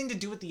has anything to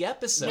do with the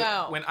episode.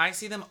 No. When I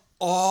see them,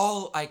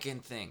 all I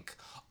can think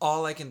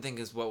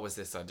is, what was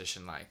this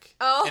audition like?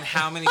 Oh. And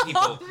how many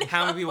people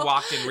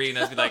walked in reading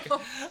us be like,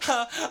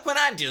 when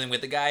I'm dealing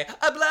with the guy,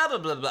 blah blah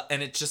blah blah,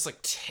 and it's just like,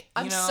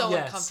 I'm so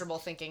Yes. uncomfortable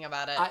thinking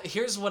about it.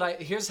 Here's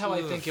how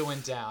I think it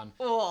went down.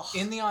 Ugh.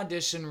 In the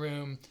audition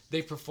room,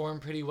 they perform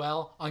pretty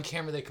well. On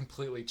camera, they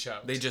completely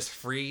choke. they just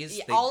freeze,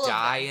 Yeah, they all of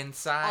die them.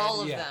 inside.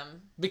 All of Yeah.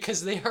 them.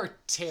 Because they are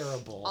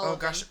terrible. All Oh of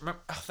gosh, them.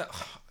 remember,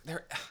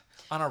 they're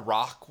on a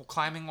rock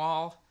climbing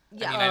wall.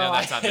 Yeah. I mean, I know Oh,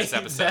 that's not I this hate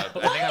episode. that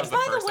But I think that was the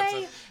By first the way,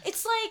 episode.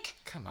 it's like,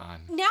 Come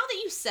on. now that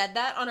you said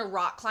that, on a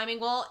rock climbing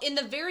wall, in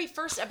the very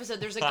first episode,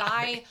 there's a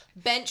guy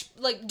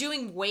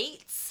doing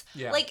weights.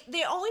 Yeah. Like,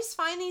 they always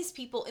find these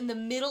people in the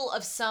middle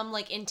of some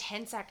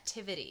intense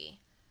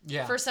activity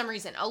Yeah. for some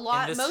reason. In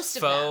this Most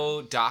of them.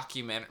 faux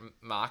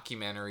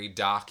documentary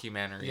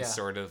Yeah.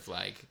 sort of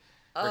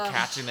we're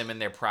catching them in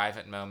their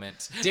private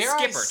moment. Dare I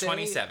Skipper, say-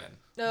 27.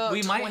 Oh,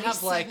 We might have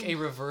 27. a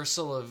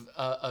reversal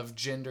of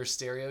gender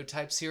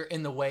stereotypes here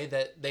in the way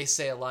that they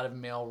say a lot of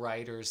male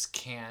writers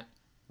can't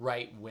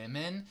write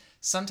women.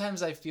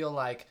 Sometimes I feel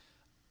like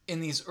in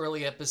these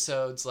early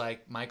episodes,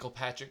 like Michael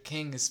Patrick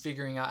King is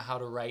figuring out how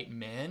to write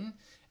men,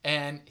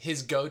 and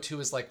his go-to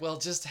is well,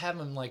 just have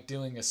him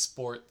doing a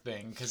sport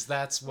thing, because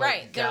that's what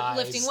Right, they're guys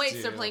lifting weights,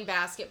 do. they're playing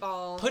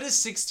basketball. Put a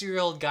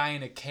 60-year-old guy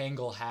in a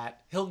Kangol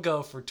hat. He'll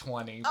go for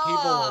 20. People will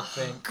Ugh.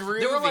 think. Groovy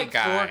there were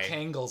guy. 4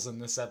 Kangles in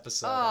this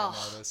episode, Ugh.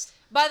 I noticed.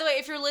 By the way,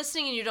 if you're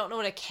listening and you don't know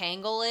what a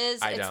Kangol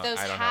is, I it's don't those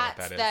know what hats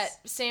that is. that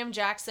Sam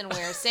Jackson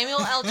wears.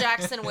 Samuel L.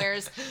 Jackson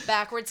wears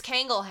backwards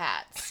Kangol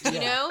hats. You Yeah.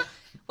 know?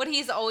 What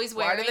he's always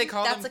Why wearing. do they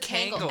call that's them a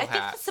Kangol. Kangol I think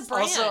hats? that's the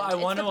brand. Also, I It's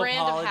want the to brand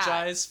of hat.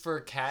 apologize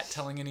for Kat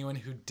telling anyone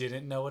who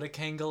didn't know what a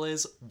Kangol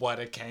is what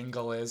a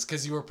Kangol is,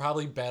 because you were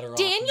probably better off.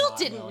 Daniel not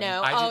didn't knowing.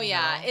 know. I Oh didn't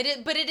yeah,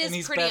 know. but it is And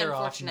he's pretty better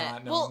off unfortunate.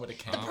 not knowing Well, what a the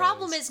Kangol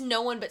problem is. is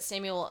no one but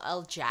Samuel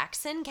L.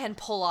 Jackson can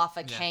pull off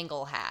a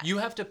Kangol hat. You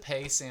have to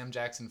pay Sam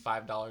Jackson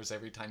 $5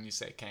 every time you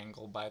say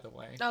Kangol, by the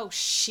way. Oh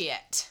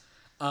shit.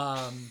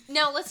 Um,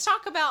 Now let's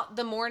talk about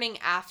the morning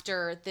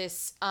after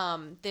this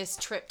this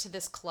trip to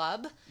this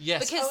club.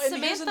 yes. Because and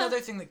Samantha, here's another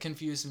thing that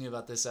confused me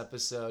about this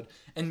episode,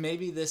 and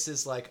maybe this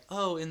is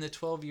in the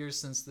 12 years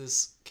since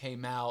this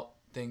came out,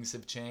 things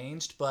have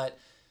changed, but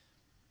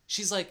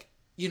she's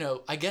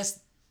I guess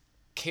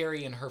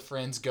Carrie and her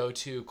friends go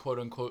to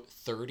quote-unquote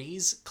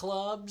 30s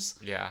clubs.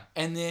 Yeah.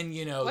 And then,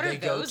 What are they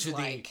go those to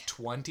like?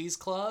 the 20s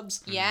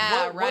clubs.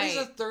 Yeah, What is a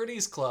right.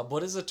 30s club?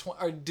 What is a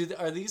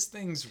are these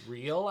things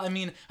real? I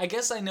mean, I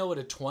guess I know what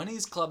a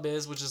 20s club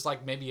is, which is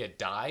maybe a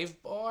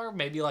dive bar,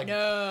 maybe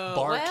No.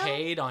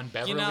 Barcade on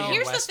Beverly and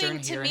Here's the Western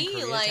thing to here me,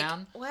 in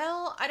Koreatown.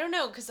 I don't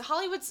know, because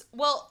Hollywood's,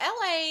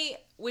 LA,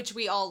 which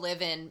we all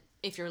live in,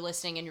 if you're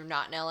listening and you're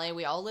not in LA,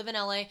 we all live in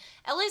LA.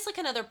 LA's like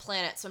another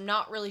planet, so I'm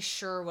not really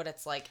sure what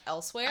it's like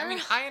elsewhere. I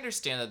mean, I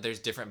understand that there's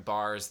different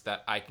bars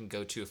that I can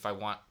go to if I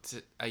want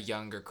a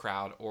younger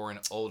crowd or an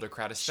older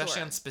crowd, especially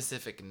Sure. on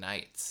specific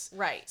nights.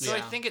 Right. So I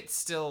Yeah. think it's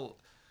still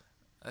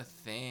a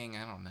thing.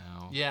 I don't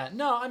know. Yeah,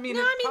 no, I mean,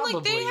 No, it I mean, like,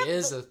 probably they have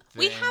is a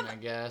we thing, have- I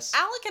guess.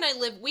 Alec and I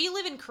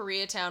live in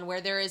Koreatown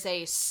where there is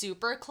a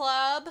super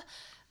club.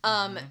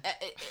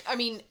 I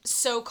mean,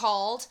 so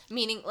called,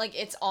 meaning like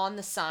it's on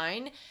the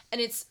sign,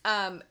 and it's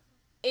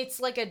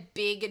like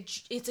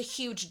it's a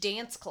huge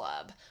dance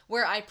club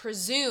where I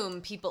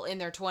presume people in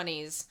their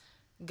 20s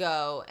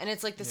go, and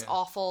it's like this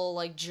awful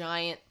like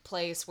giant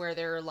place where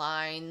there are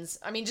lines.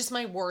 I mean, just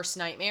my worst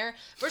nightmare.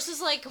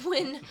 Versus like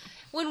when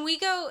we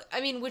go,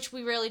 I mean, which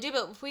we rarely do,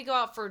 but if we go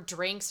out for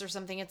drinks or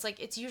something,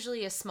 it's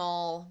usually a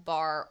small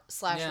bar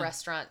 /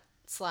 restaurant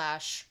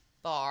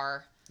 /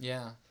 bar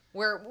Yeah.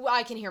 where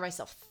I can hear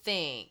myself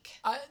think.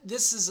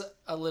 This is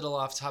a little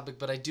off topic,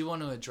 but I do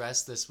want to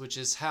address this, which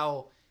is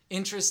how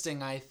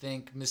interesting I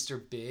think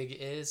Mr. Big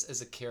is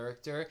as a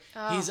character.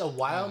 He's a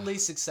wildly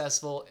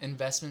successful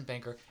investment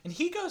banker, and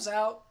he goes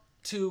out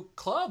to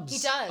clubs. He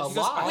does. a He goes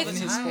lot all in the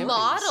his time. 40s.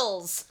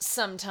 Models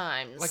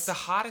sometimes. Like the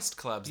hottest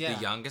clubs, Yeah.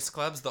 the youngest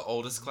clubs, the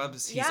oldest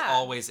clubs. He's Yeah.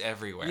 always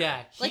everywhere.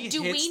 Yeah, he like,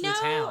 do hits we the know?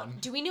 town.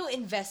 Do we know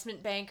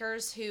investment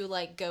bankers who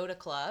like go to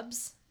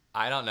clubs?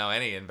 I don't know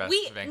any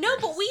investment bankers. No,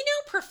 but we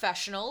know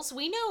professionals.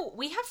 We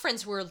have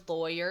friends who are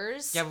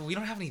lawyers. Yeah, but we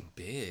don't have any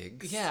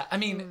bigs. Yeah, I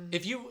mean,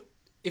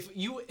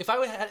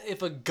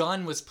 if a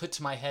gun was put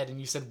to my head and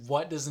you said,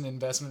 "What does an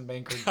investment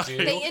banker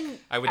do?"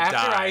 I would After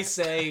die. I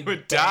say,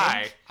 would bank,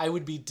 die. I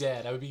would be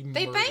dead. I would be.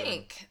 They murdered.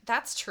 bank.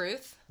 That's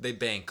truth. They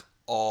bank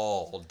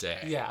all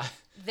day. Yeah.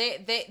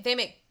 They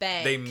make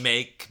bank. They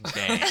make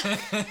bank.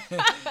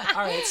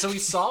 All right, so we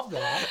solved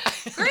that.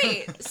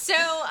 Great. So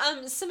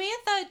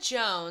Samantha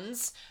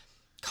Jones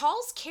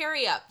calls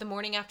Carrie up the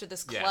morning after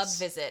this club Yes.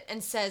 visit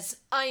and says,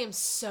 "I am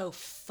so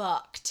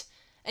fucked."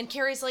 And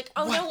Carrie's like,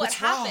 "Oh no, what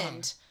What's wrong?"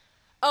 happened?"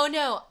 "Oh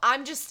no, I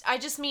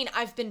just mean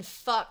I've been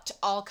fucked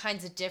all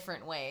kinds of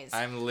different ways."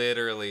 I'm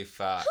literally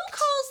fucked. Who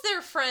calls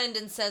their friend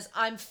and says,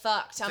 "I'm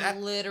fucked. I'm That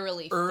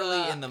literally early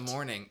fucked." in the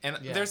morning. And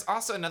Yeah. there's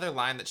also another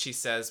line that she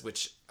says,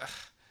 which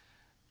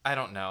I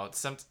don't know.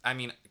 I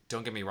mean,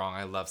 don't get me wrong.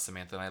 I love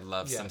Samantha, and I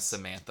love some Yes.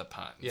 Samantha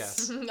puns.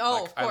 Yes. Oh, Like,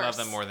 of course. I love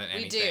them more than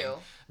We anything. do.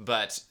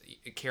 But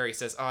Carrie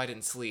says, "Oh, I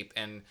didn't sleep,"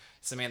 and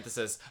Samantha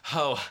says,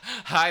 "Oh,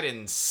 I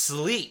didn't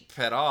sleep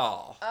at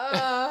all."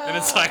 And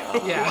it's like,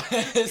 Yeah.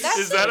 is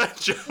that a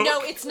joke?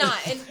 No, it's not.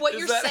 And what Is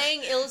you're that-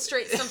 saying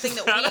illustrates something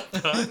that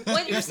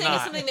what you're saying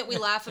is something that we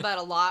laugh about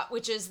a lot,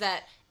 which is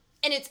that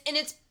and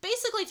it's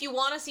basically, if you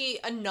want to see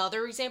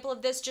another example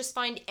of this, just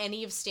find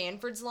any of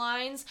Stanford's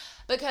lines,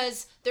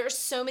 because there are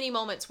so many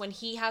moments when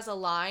he has a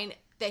line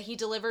that he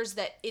delivers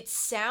that it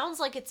sounds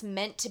like it's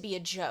meant to be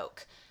a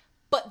joke,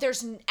 but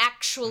there's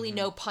actually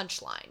no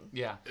punchline.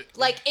 Yeah.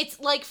 Like, it's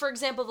like, for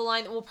example, the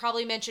line that we'll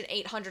probably mention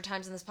 800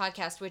 times in this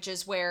podcast, which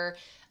is where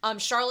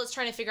Charlotte's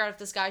trying to figure out if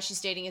this guy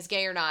she's dating is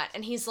gay or not.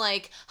 And he's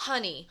like,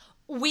 "Honey,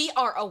 we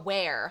are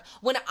aware.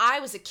 When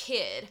I was a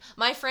kid,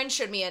 my friend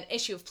showed me an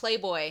issue of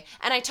Playboy,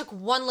 and I took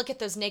one look at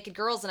those naked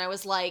girls, and I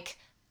was like,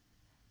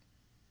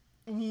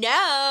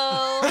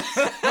 no."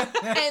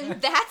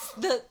 And that's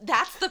the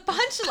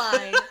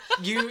punchline.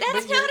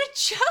 That's not a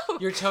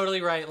joke. You're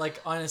totally right.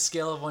 Like, on a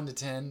scale of 1 to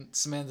 10,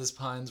 Samantha's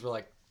puns were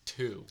like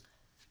 2.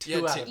 Yeah,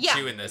 Two out two, of Yeah.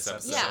 two in this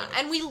episode. Yeah,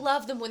 and we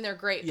love them when they're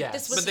great. But Yes.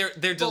 this was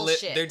But they're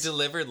bullshit. they're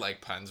delivered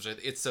like puns.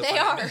 It's so They funny.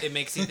 are. It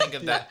makes you think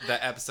of that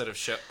episode of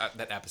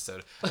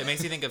It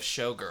makes you think of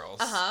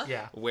Showgirls.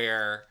 Yeah.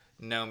 Where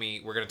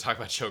Nomi, we're gonna talk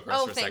about Showgirls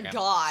Oh, for a thank second.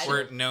 God.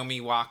 Where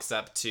Nomi walks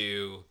up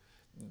to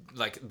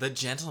like the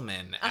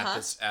gentleman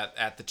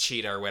at the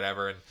cheetah or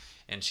whatever,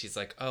 and she's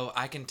like, "Oh,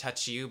 I can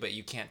touch you, but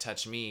you can't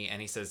touch me." And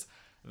he says,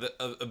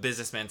 a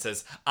businessman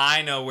says,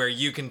 "I know where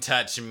you can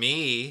touch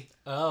me."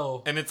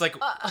 Oh. And it's like,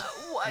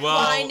 Well,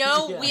 I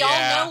know yeah. we all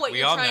Yeah, know what we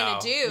you're all trying know.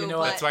 to do, You know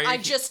but That's why I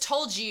you're- just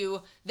told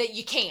you that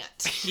you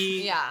can't.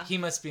 He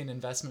must be an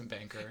investment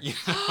banker.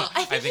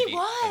 I think he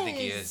was. I think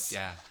he is.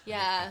 Yeah.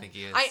 Yeah. I think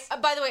he is.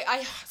 By the way,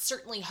 I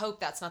certainly hope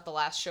that's not the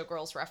last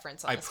Showgirls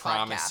reference on I this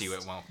promise podcast. you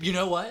it won't. You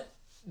know what?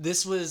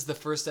 This was the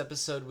first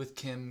episode with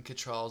Kim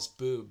Cattrall's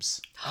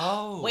boobs.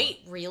 Oh.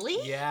 Wait, really?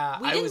 Yeah,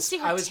 We I didn't was see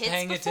her I was tits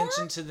paying before?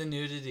 attention to the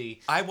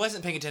nudity. I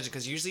wasn't paying attention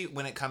because usually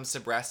when it comes to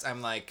breasts,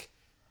 I'm like,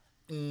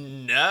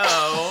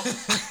 no.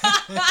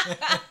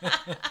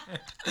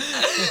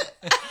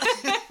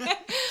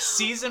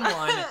 Season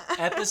 1,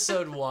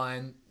 episode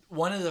 1.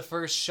 One of the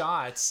first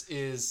shots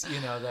is,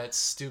 that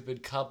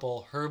stupid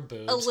couple, her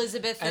boobs.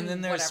 Elizabeth and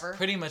then there's whatever.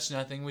 pretty much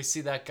nothing. We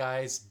see that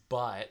guy's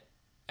butt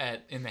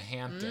in the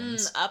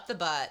Hamptons. Up the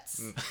butts.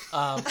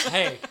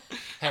 Hey,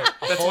 a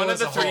That's hole one of is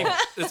the a three. hole.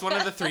 It's one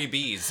of the 3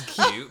 B's.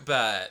 Cute,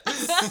 but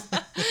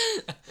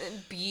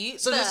Beat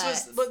So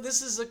butts.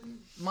 this is a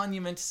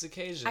monumentous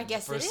occasion. I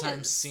guess it first time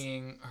is.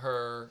 seeing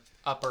her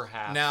upper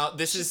half. now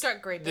this She's is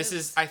got great this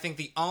boobs. is I think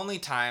the only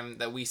time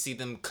that we see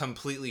them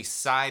completely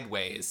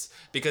sideways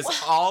because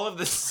all of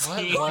the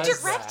scenes. was Who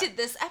that? directed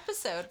this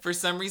episode? For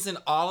some reason,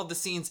 all of the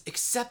scenes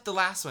except the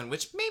last one,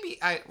 which maybe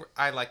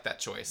I like that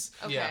choice.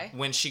 Okay. Yeah.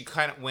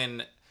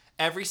 When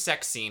every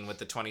sex scene with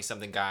the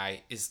 20-something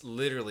guy is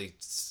literally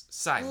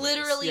sideways.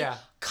 Literally, Yeah.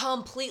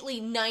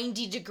 completely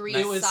 90 degrees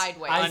It was-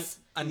 sideways.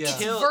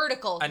 until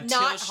vertical,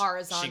 until not sh-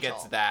 horizontal. She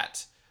gets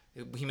that.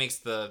 He makes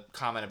the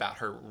comment about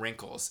her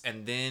wrinkles,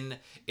 and then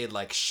it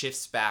like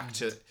shifts back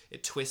to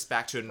it twists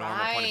back to a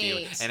normal point of view,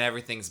 Right. and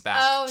everything's back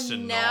Oh, to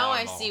normal. now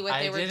I see what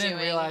I they were didn't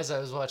doing. realize I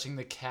was watching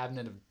the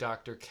Cabinet of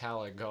Dr.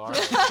 Caligari.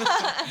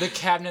 The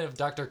Cabinet of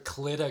Dr.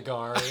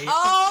 Clitagari.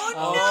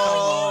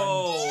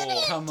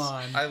 Oh, Come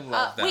on. I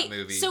love that wait,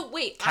 movie. So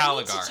wait,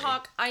 Caligari.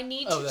 I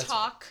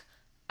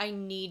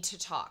need to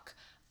talk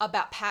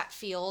about Pat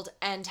Field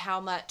and how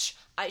much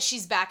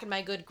she's back in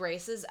my good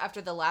graces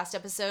after the last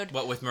episode.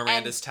 What with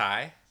Miranda's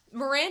tie?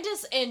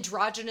 Miranda's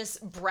androgynous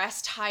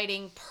breast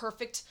hiding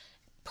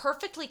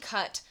perfectly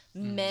cut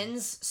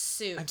men's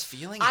suit. I'm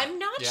feeling it. I'm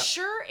not Yep.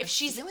 sure if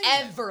she's feeling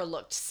it. ever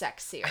looked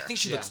sexier. I think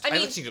she Yeah. looks. I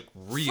mean, think she looked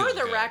really for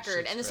the good.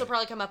 record, and this will great.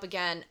 probably come up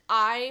again,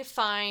 I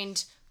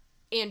find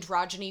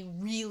androgyny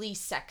really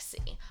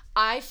sexy.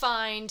 I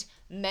find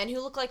men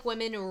who look like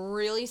women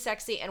really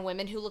sexy and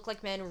women who look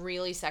like men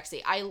really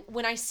sexy.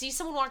 When I see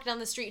someone walking down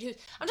the street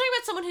I'm talking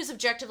about someone who's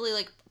objectively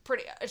like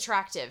pretty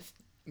attractive,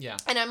 Yeah.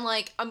 and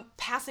I'm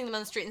passing them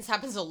on the street, and this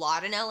happens a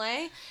lot in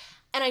LA,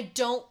 and I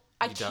don't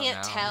can't know. You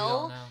tell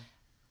don't know.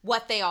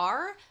 what they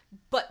are,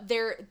 but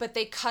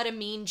they cut a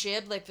mean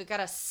jib, like they've got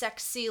a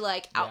sexy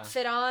like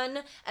outfit on,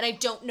 and I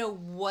don't know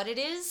what it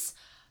is.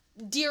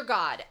 Dear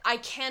God, I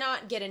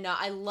cannot get enough.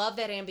 I love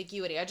that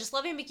ambiguity. I just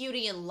love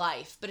ambiguity in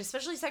life, but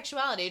especially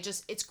sexuality.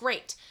 It's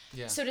great.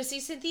 Yeah. So to see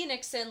Cynthia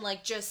Nixon,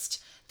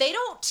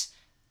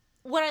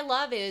 what I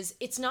love is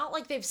it's not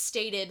like they've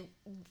stated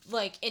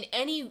like in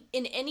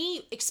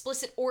any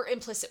explicit or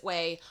implicit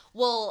way,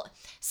 well,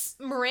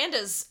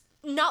 Miranda's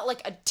not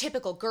like a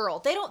typical girl.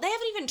 They haven't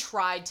even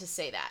tried to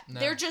say that. No.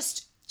 They're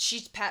just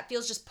Pat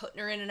Field's just putting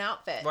her in an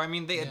outfit. Well, I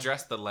mean, they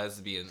addressed the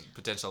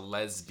potential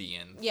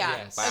lesbian. Yeah.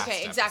 Yes. last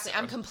Okay. Exactly.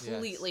 I'm episode.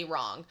 completely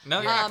wrong. No,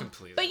 you're not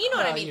completely But you know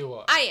what I wrong. mean. You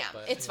are, I am.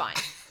 but, It's yeah.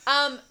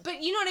 fine.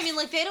 But you know what I mean.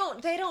 Like they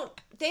don't.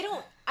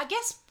 I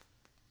guess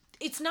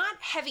it's not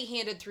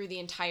heavy-handed through the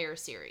entire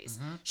series.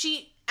 Mm-hmm.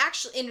 She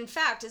actually, and in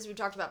fact, as we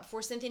talked about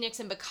before, Cynthia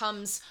Nixon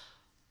becomes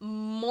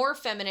more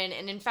feminine,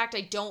 and in fact,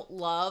 I don't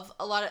love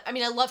a lot of. I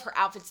mean, I love her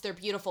outfits; they're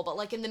beautiful. But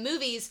like in the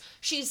movies,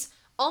 she's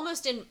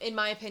almost, in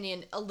my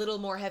opinion, a little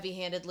more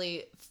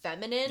heavy-handedly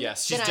feminine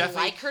Yes, she's than I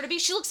definitely- like her to be.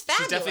 She looks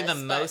fabulous. She's definitely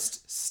the but-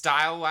 most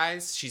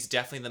style-wise. She's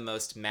definitely the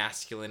most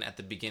masculine at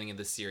the beginning of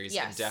the series,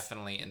 and Yes.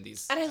 definitely in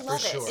these. And I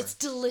love it. sure. It's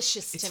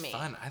delicious It's to me.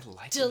 fun. I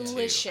like it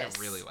Delicious. too.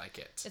 I really like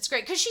it. It's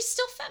great because she's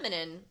still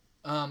feminine.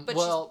 But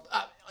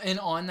And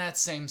on that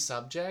same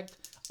subject,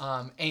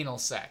 anal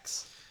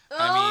sex.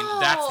 I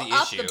mean, that's the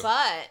Up issue. the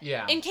butt.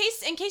 Yeah. In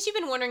case you've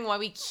been wondering why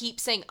we keep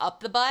saying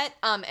up the butt,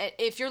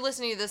 if you're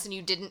listening to this and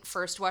you didn't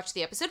first watch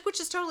the episode, which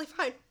is totally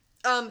fine,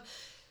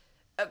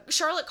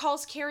 Charlotte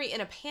calls Carrie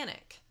in a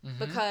panic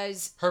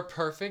because Her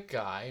perfect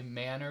guy,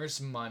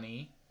 manners,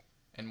 money,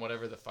 and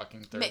whatever the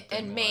fucking third thing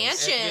and was.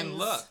 mansions. And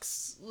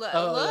looks.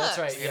 Oh, that's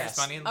right. And Yes. it's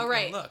funny and, Oh,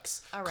 right. and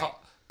looks. All right.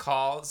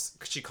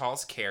 She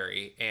calls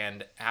Carrie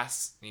and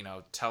asks,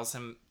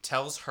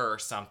 tells her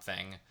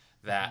something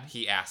that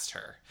he asked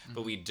her,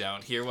 but we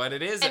don't hear what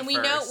it is. And at we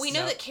first.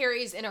 know that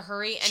Carrie's in a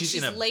hurry and She's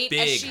she's in a late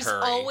big as she's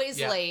hurry. always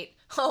Yeah. late.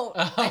 Oh,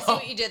 I see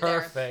what you did there.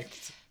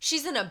 Perfect.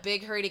 She's in a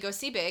big hurry to go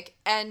see Big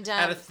and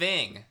at a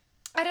thing.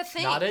 at a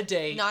thing. Not a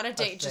date, Not a a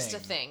date, just a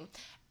thing.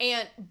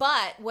 thing.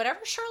 But whatever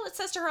Charlotte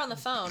says to her on the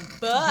phone,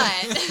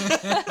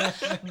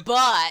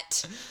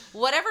 but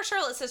whatever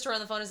Charlotte says to her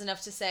on the phone is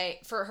enough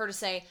for her to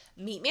say,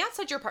 meet me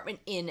outside your apartment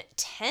in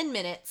 10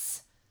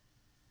 minutes.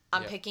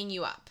 I'm Yep. picking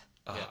you up.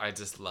 Oh, Yeah. I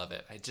just love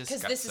it. I just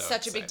Because got this is so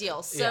such a big excited.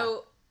 deal.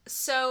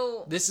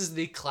 So This is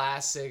the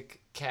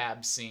classic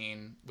cab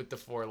scene with the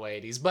four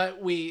ladies,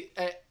 but we,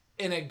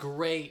 in a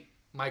great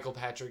Michael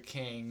Patrick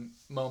King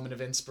moment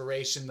of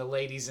inspiration, the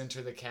ladies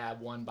enter the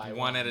cab one by one.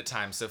 One at a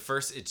time. So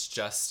first it's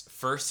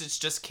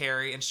just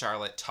Carrie and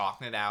Charlotte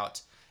talking it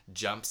out.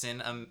 Jumps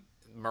in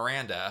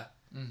Miranda,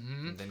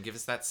 and then gives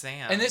us that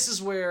Sam. And this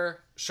is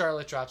where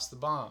Charlotte drops the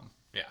bomb.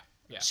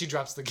 yeah. She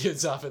drops the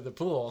kids off at the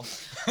pool.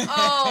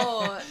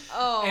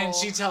 oh. And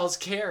she tells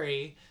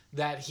Carrie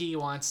that he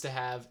wants to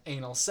have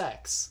anal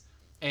sex.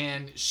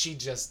 And she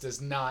just does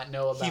not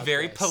know about He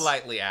very this.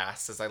 politely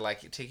asks, "As I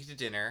like you, take you to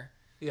dinner,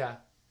 Yeah.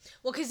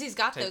 Well, because he's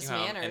got take those you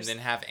home, manners. and then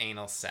have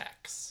anal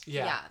sex."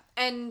 Yeah.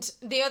 And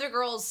the other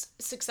girls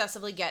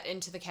successively get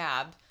into the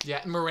cab.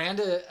 Yeah.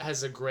 Miranda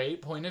has a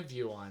great point of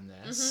view on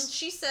this.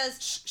 She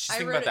says, She's I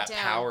thinking wrote about it that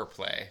down. power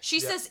play. She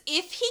Yeah. says,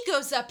 if he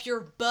goes up your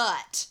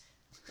butt,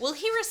 will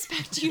he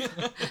respect you?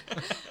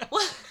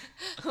 Well,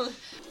 You're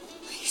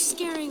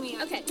scaring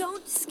me. Okay,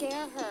 don't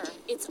scare her.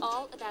 It's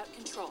all about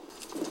control.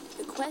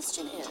 The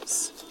question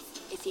is,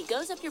 if he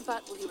goes up your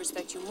butt, will he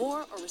respect you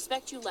more or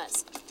respect you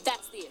less?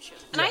 That's the issue.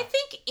 and I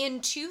think in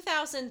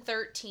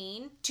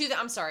 2013,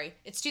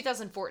 it's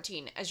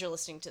 2014 as you're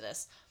listening to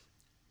this.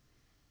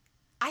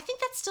 I think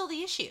that's still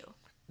the issue.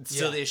 It's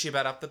still Yeah. the issue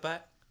about up the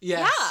butt.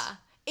 Yes. Yeah.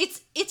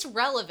 It's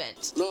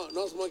relevant.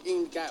 No smoking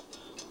in the cab.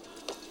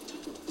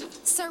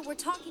 Sir, we're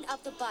talking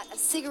up the butt. A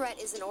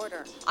cigarette is in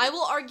order. I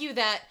will argue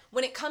that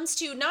when it comes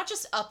to not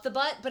just up the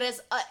butt, but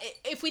as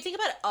if we think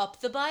about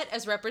up the butt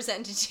as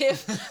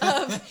representative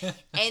of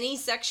any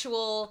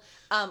sexual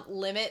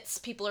limits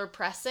people are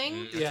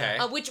pressing, Okay.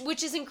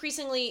 which is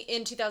increasingly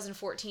in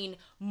 2014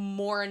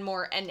 more and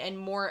more and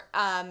more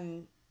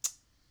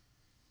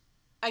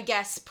I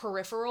guess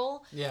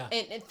peripheral,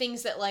 and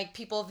things that like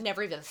people have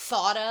never even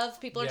thought of.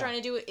 People are trying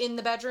to do it in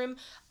the bedroom.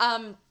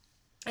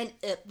 And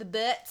the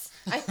butts.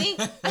 I think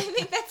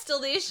that's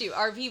still the issue.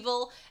 Are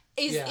people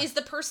is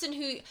the person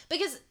who,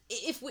 because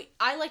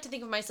I like to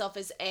think of myself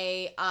as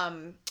a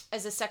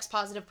sex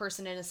positive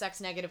person in a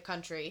sex negative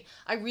country.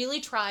 I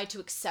really try to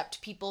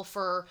accept people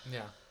for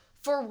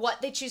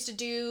what they choose to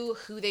do,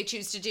 who they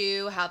choose to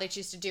do, how they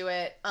choose to do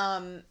it,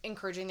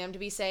 encouraging them to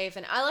be safe.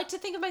 And I like to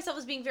think of myself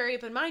as being very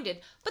open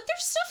minded. But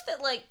there's stuff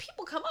that like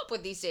people come up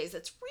with these days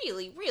that's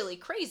really, really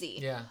crazy.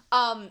 Yeah.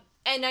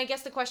 And I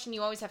guess the question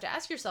you always have to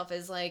ask yourself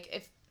is like,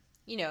 if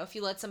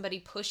you let somebody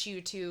push you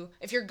to,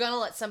 if you're gonna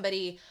let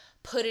somebody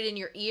put it in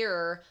your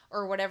ear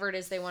or whatever it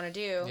is they want to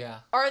do,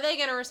 are they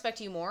gonna respect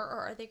you more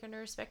or are they gonna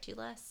respect you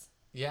less?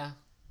 Yeah.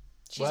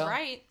 She's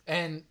right.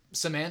 And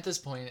Samantha's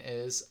point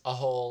is a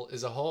hole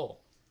is a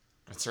hole.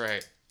 That's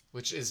right.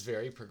 Which is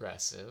very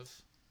progressive.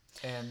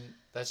 And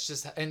that's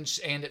just, and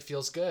it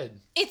feels good.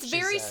 It's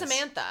very says.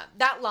 Samantha.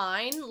 That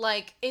line,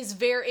 like,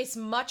 it's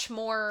much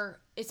more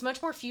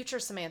future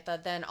Samantha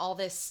than all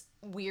this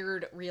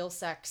weird real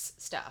sex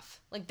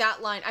stuff. Like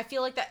that line, I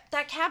feel like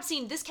that cab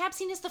scene, this cab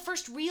scene is the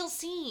first real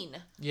scene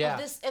of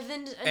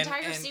the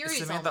entire series.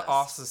 Samantha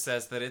also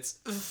says that it's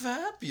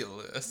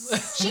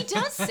fabulous. She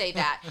does say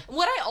that.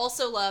 What I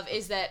also love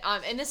is that,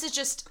 and this is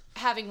just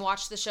having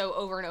watched the show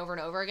over and over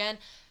and over again,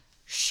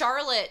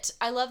 Charlotte,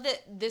 I love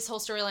that this whole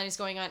storyline is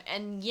going on,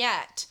 and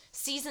yet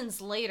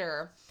seasons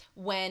later,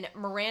 when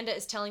Miranda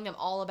is telling them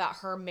all about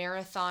her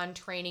marathon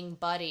training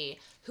buddy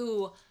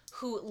who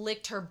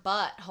licked her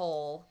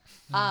butthole,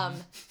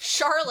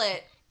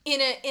 Charlotte,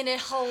 in a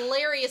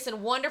hilarious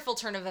and wonderful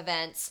turn of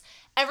events,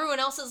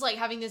 everyone else is like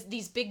having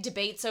these big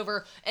debates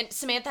over, and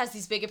Samantha has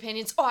these big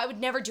opinions. Oh, I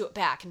would never do it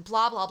back, and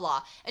blah blah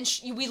blah. And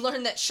we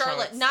learn that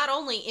Charlotte not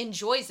only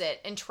enjoys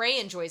it, and Trey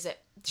enjoys it.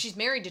 She's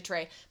married to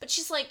Trey, but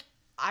she's like,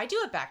 I do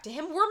it back to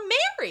him. We're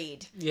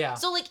married. Yeah.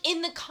 So, like,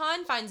 in the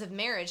confines of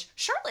marriage,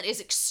 Charlotte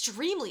is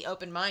extremely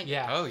open-minded.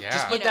 Yeah. Oh, yeah.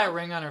 Just put that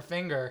ring on her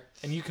finger,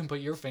 and you can put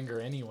your finger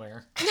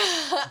anywhere.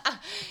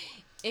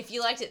 If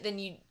you liked it, then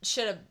you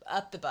should have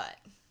upped the butt.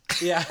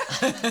 Yeah.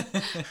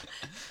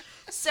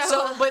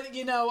 So, but,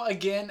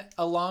 again,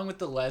 along with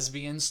the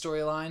lesbian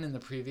storyline in the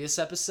previous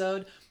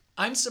episode,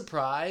 I'm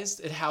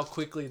surprised at how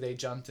quickly they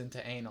jumped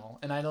into anal.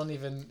 And I'm not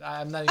even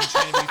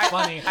trying to be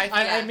funny.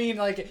 I mean,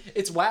 like,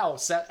 it's wow.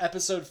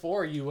 Episode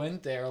 4, you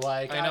went there.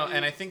 Like, I know,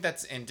 and I think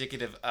that's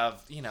indicative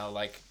of,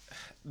 like,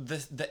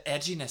 the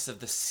edginess of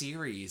the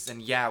series. And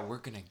yeah, we're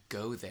going to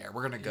go there.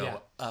 We're going to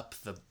go up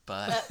the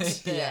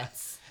butt.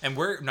 Yes. And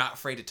we're not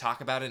afraid to talk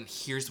about it. And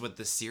here's what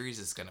the series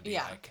is going to be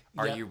like.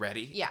 Are you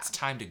ready? Yeah. It's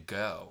time to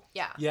go.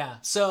 Yeah. Yeah.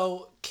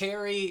 So,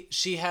 Carrie,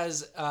 she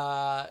is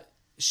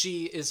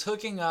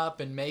hooking up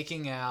and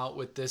making out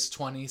with this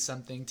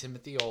 20-something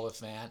Timothy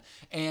Olyphant,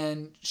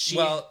 and she...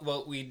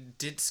 Well, we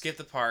did skip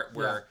the part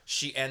where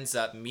she ends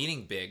up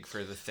meeting Big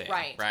for the thing,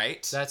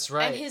 right? That's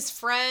right. And his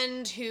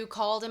friend who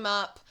called him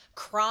up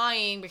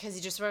crying because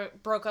he just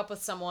broke up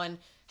with someone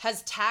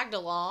has tagged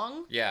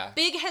along. Yeah.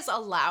 Big has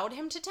allowed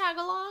him to tag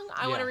along.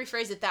 I want to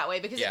rephrase it that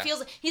way because it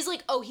feels... He's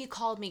like, oh, he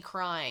called me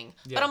crying.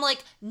 Yeah. But I'm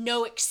like,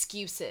 no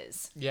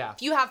excuses. Yeah.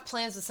 If you have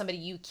plans with somebody,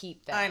 you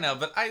keep them. I know,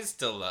 but I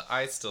still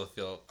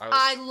feel...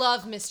 I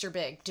love Mr.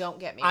 Big. Don't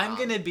get me wrong. I'm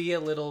going to be a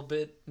little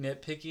bit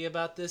nitpicky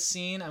about this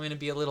scene. I'm going to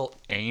be a little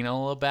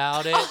anal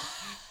about it.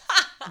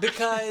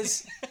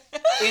 Because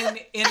in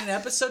an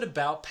episode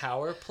about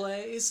power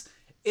plays...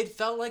 It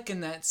felt like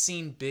in that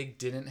scene, Big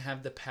didn't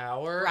have the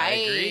power. Right. I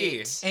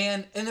agree.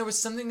 And there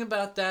was something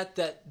about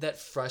that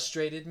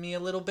frustrated me a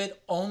little bit,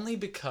 only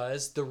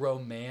because the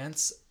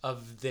romance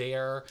of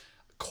their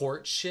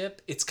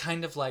courtship, it's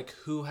kind of like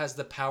who has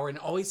the power, and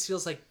it always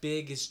feels like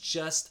Big is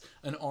just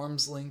an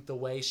arm's length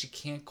away. She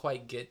can't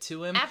quite get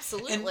to him.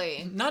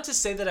 Absolutely. And not to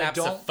say that I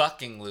don't...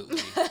 Abso-fucking-lutely.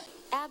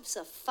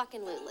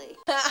 Abso-fucking-lutely.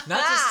 Not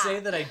to say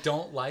that I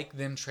don't like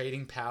them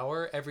trading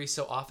power every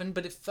so often,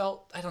 but it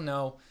felt, I don't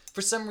know...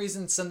 For some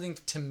reason, something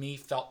to me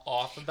felt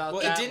off about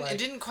that. It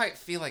didn't quite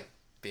feel like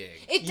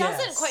Big. It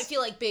doesn't quite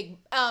feel like Big.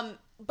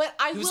 But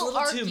I will argue. It was a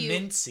little too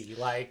mincy.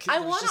 Like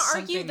I want to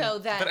argue though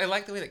that. But I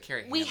like the way that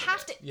Carrie. We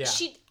have to. Yeah.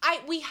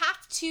 We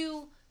have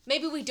to.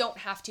 Maybe we don't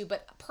have to,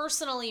 but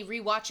personally,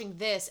 rewatching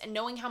this and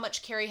knowing how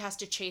much Carrie has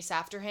to chase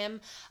after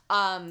him,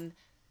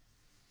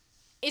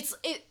 it's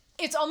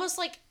almost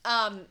like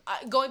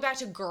going back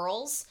to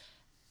Girls.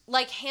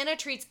 Like Hannah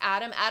treats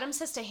Adam. Adam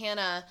says to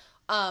Hannah,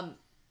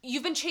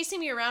 you've been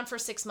chasing me around for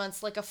 6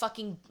 months like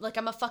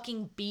I'm a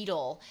fucking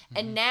beetle. Mm-hmm.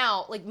 And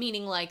now, like,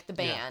 meaning like the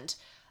band.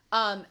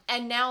 Yeah.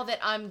 And now that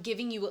I'm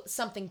giving you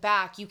something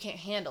back, you can't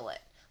handle it.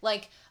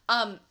 Like,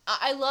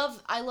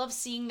 I love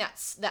seeing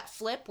that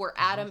flip where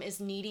Adam is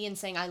needy and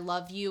saying I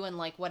love you and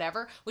like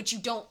whatever, which you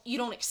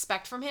don't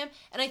expect from him.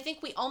 And I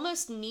think we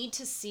almost need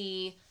to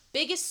see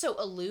Big is so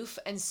aloof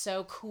and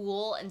so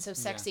cool and so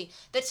sexy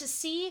that to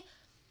see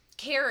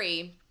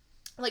Carrie,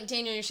 like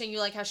Daniel, you're saying you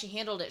like how she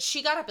handled it.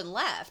 She got up and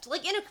left,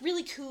 like in a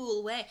really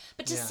cool way.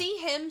 But to see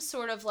him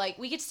sort of like,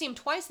 we get to see him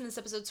twice in this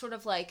episode, sort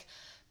of like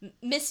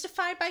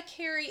mystified by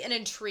Carrie and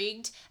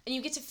intrigued, and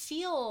you get to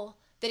feel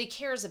that he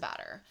cares about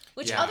her,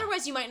 which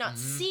otherwise you might not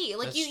see.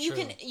 Like That's you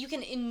true.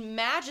 can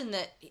imagine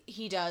that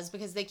he does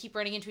because they keep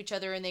running into each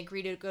other and they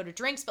agree to go to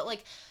drinks, but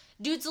like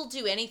dudes will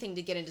do anything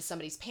to get into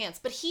somebody's pants.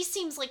 But he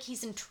seems like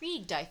he's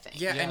intrigued, I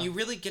think. Yeah, and you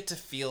really get to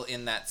feel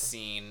in that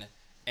scene,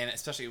 and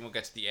especially when we'll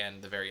get to the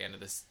very end of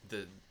this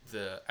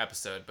the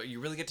episode, but you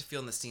really get to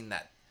feel in the scene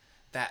that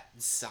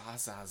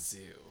Zaza Zoo.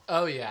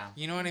 Oh yeah.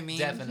 You know what I mean?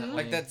 Definitely.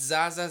 Like that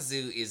Zaza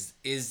Zoo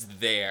is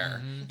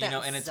there, you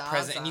know, and it's Zaza.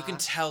 present, and you can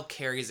tell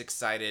Carrie's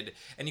excited,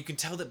 and you can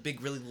tell that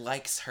Big really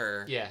likes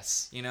her.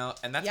 Yes. You know,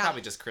 and that's Yeah.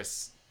 probably just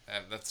Chris.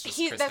 That's just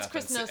That's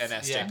Chris Chris Nutt and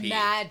Nutt's SJP.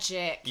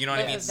 magic. You know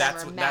what I mean? Both of them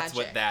That's are that's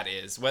what magic. that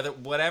is.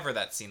 Whatever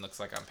that scene looks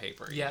like on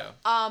paper. Yeah.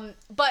 You know?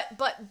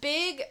 But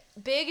Big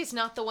is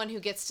not the one who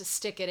gets to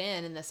stick it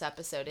in this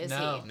episode, is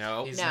No. he?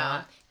 No. He's No.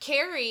 not.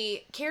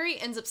 Carrie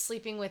ends up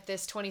sleeping with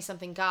this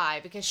 20-something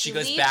guy because She she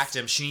goes leaves, back to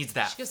him. She needs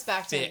that. She goes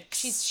back to him.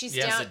 fix. She's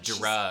Yeah. down. It's a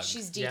drug.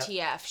 She's Yep.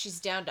 DTF. She's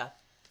down to.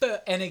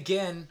 And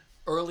again,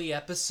 early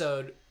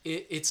episode,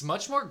 it's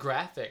much more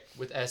graphic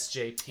with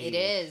SJP. It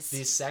is.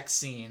 These sex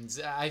scenes.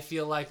 I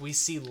feel like we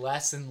see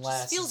less and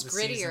less. It feels as the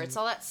grittier. season- It's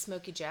all that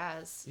smoky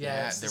jazz.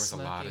 Yeah, it's the there was a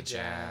lot smoky of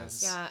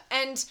jazz. Yeah,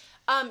 and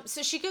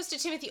so she goes to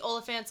Timothy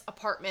Oliphant's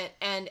apartment,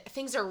 and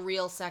things are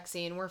real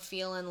sexy, and we're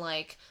feeling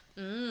like,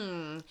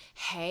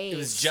 hey, It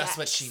was just sex.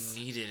 what she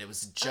needed. It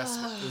was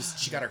just.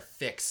 She got her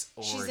fix.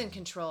 Or She's in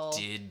control.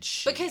 Did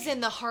she? Because in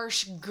the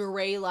harsh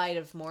gray light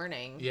of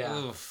morning, Yeah.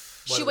 Oof.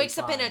 What she do we wakes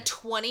up in a find?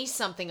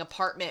 20-something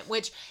apartment,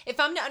 which, if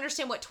I'm to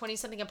understand what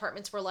 20-something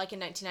apartments were like in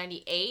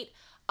 1998,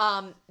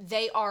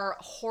 they are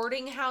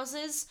hoarding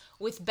houses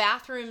with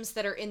bathrooms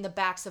that are in the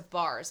backs of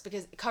bars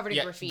because covered in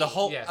Yeah, graffiti. the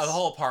whole Yes.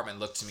 apartment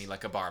looked to me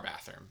like a bar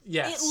bathroom.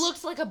 Yes. It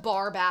looked like a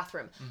bar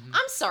bathroom.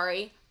 I'm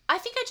sorry. I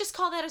think I just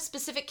call that a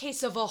specific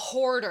case of a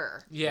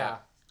hoarder. Yeah.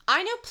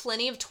 I know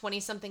plenty of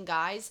 20-something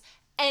guys,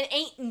 and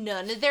ain't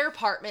none of their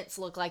apartments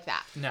look like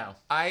that. No.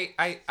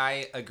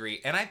 I agree,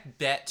 and I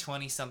bet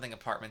 20-something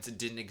apartments it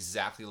didn't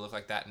exactly look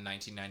like that in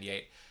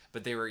 1998,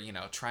 but they were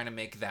trying to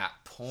make that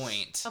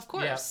point Of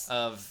course.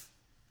 of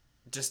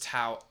just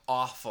how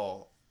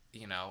awful.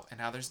 And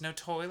how there's no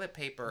toilet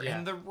paper Yeah.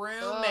 and the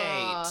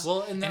roommate.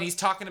 Well, and and he's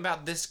talking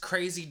about this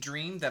crazy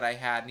dream that I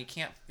had, and he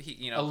can't.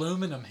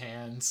 aluminum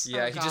hands.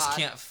 Yeah, Oh, he just God.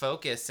 can't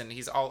focus, and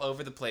he's all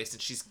over the place,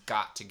 and she's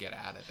got to get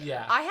out of it.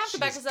 Yeah. I have to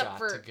back she's us up got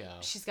for. to go.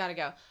 She's got to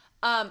go.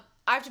 I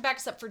have to back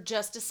us up for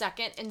just a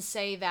second and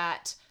say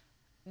that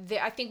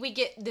I think we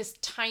get this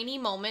tiny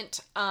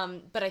moment,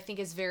 but I think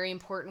is very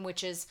important,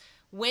 which is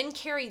when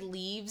Carrie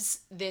leaves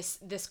this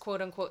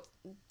quote unquote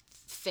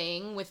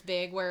thing with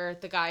Big, where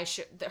the guy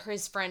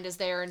his friend is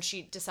there, and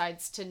she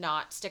decides to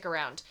not stick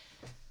around.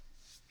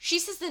 She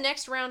says the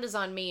next round is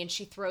on me, and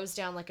she throws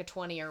down like a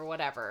 20 or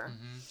whatever,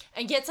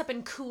 and gets up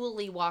and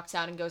coolly walks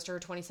out and goes to her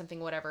 20-something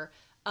whatever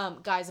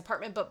guy's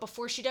apartment. But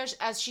before she does,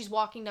 as she's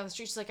walking down the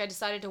street, she's like, I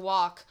decided to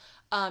walk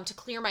to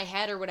clear my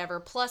head or whatever.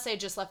 Plus, I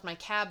just left my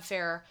cab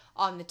fare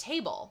on the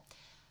table.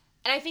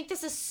 And I think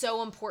this is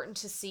so important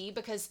to see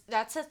because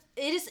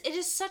it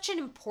is such an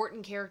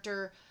important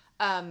character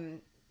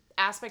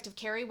aspect of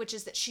Carrie, which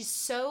is that she's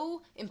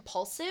so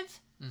impulsive.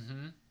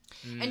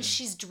 And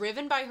she's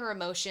driven by her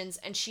emotions,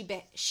 and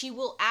she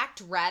will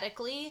act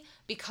radically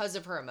because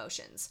of her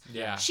emotions.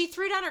 Yeah. She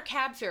threw down her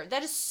cab fare.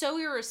 That is so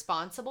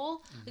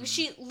irresponsible. Like,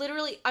 she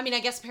literally, I mean, I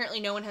guess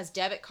apparently no one has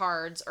debit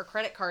cards or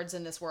credit cards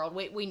in this world.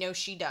 We know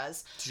she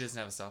does. She doesn't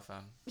have a cell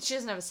phone. She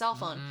doesn't have a cell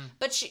phone,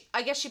 but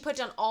I guess she put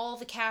down all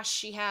the cash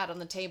she had on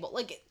the table.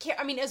 Like,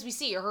 I mean, as we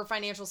see, her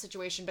financial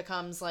situation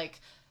becomes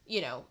like,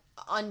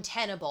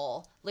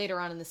 untenable later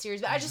on in the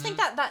series. But I just think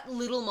that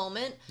little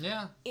moment,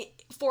 Yeah.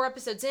 4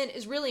 episodes in,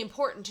 is really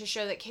important to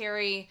show that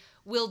Carrie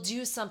will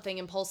do something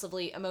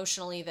impulsively,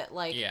 emotionally that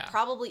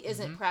probably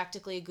isn't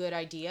practically a good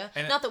idea.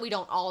 And Not that we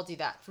don't all do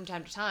that from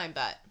time to time,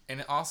 but And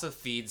it also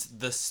feeds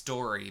the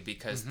story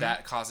because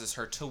that causes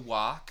her to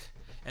walk,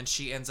 and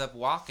she ends up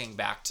walking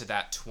back to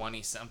that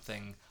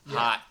 20-something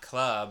hot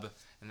club,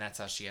 and that's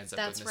how she ends up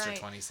that's with Mr.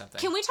 right. 20-something.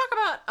 Can we talk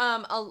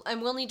about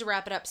and we'll need to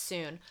wrap it up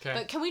soon. Okay.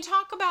 But can we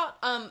talk about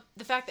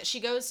the fact that she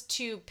goes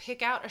to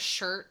pick out a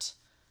shirt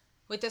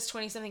with this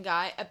 20-something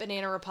guy at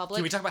Banana Republic?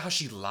 Can we talk about how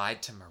she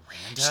lied to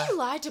Miranda? She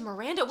lied to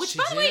Miranda, which She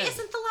by the way did.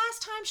 isn't the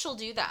last time she'll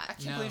do that.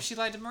 I can't believe she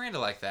lied to Miranda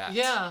like that.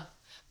 Yeah.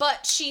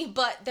 But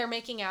they're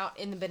making out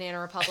in the Banana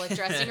Republic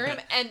dressing room,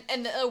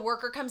 and the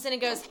worker comes in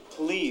and goes,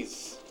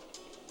 Please.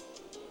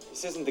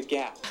 This isn't the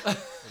Gap.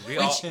 We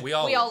all we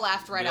all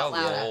laughed right we out all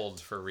loud.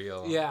 rolled for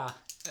real. Yeah.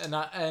 And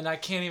I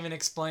can't even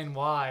explain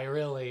why,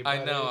 really. I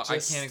but know. it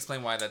just- I can't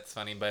explain why that's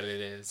funny, but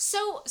it is.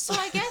 So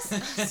I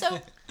guess so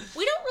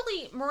we don't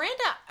really Miranda.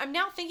 I'm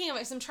now thinking of it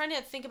because I'm trying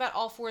to think about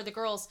all four of the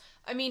girls.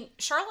 I mean,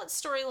 Charlotte's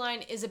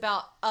storyline is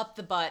about up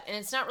the butt, and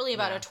it's not really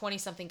about Yeah. a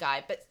 20-something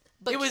guy. But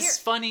it was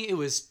funny. It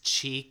was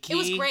cheeky. It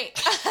was great.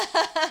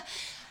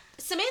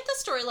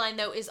 Samantha's storyline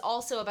though is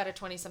also about a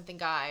 20-something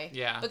guy.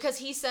 Yeah. Because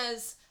he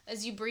says,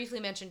 as you briefly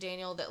mentioned,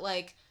 Daniel, that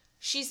like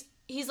he's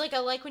like, I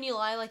like when you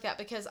lie like that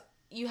because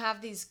you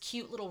have these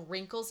cute little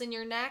wrinkles in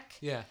your neck.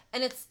 Yeah.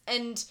 And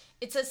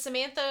it says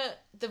Samantha,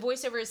 the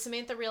voiceover is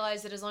Samantha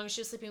realized that as long as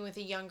she was sleeping with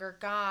a younger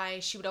guy,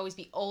 she would always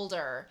be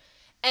older.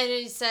 And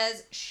it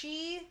says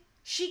she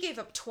gave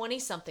up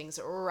 20-somethings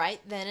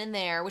right then and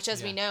there, which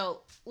as we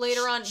know,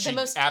 later on, She the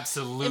most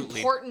absolutely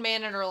important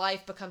man in her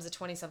life becomes a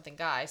 20-something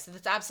guy. So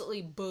that's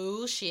absolutely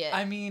bullshit.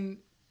 I mean,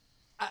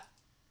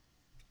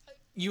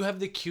 you have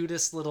the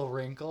cutest little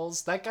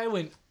wrinkles. That guy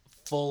went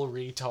full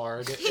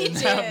retard in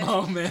that did.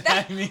 moment.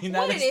 I mean,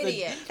 what that an is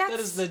idiot. that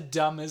is the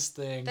dumbest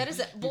thing. That is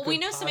it. you Well, we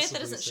could know Samantha possibly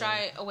doesn't say.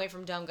 shy away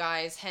from dumb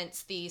guys,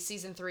 hence the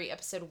season 3,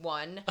 episode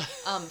 1,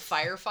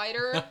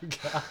 firefighter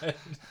God.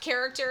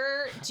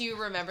 character. Do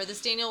you remember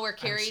this, Daniel? Where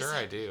Carrie's sure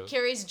I do.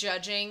 Carrie's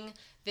judging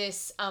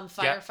this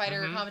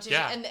firefighter competition,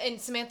 yeah. and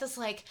Samantha's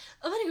like,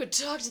 "I'm gonna go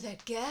talk to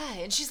that guy,"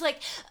 and she's like,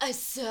 "I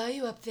saw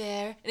you up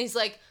there," and he's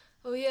like,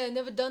 "Oh yeah, I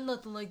never done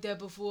nothing like that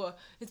before.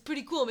 It's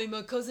pretty cool. I mean,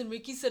 my cousin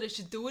Ricky said I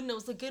should do it, and I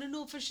was like, I don't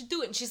know if I should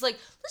do it." And she's like,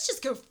 "Let's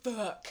just go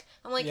fuck."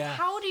 I'm like, Yeah.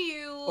 how do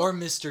you? Or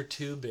Mr.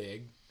 Too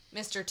Big,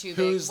 Mr. Too Big,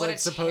 who's what like a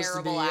supposed to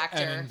be terrible actor.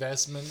 an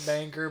investment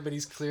banker, but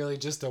he's clearly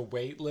just a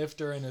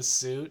weightlifter in a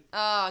suit.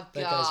 Oh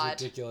That God.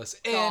 guy's ridiculous.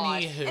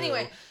 God. Anywho,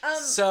 Anyway,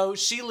 so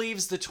she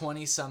leaves the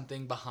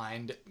 20-something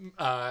behind,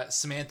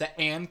 Samantha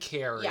and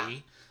Carrie.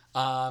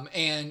 Yeah.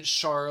 And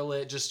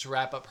Charlotte, just to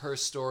wrap up her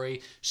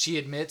story, she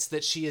admits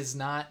that she is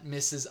not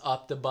Mrs.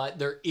 Up the Butt.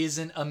 There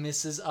isn't a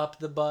Mrs. Up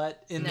the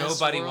Butt in this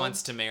Nobody world.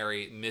 wants to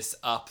marry Miss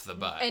Up the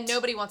Butt. And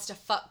nobody wants to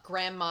fuck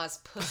grandma's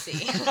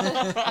pussy.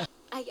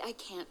 I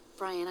can't,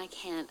 Brian. I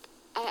can't.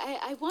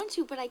 I want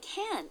to, but I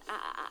can't.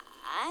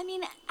 I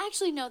mean,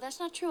 actually, no, that's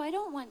not true. I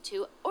don't want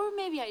to. Or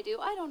maybe I do.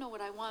 I don't know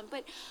what I want,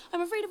 but I'm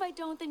afraid if I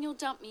don't, then you'll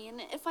dump me.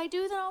 And if I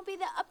do, then I'll be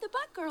the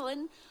up-the-butt girl.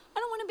 And I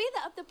don't want to be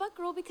the up-the-butt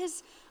girl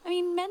because, I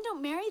mean, men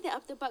don't marry the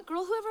up-the-butt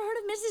girl. Whoever heard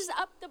of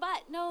Mrs.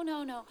 Up-the-Butt? No,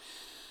 no, no.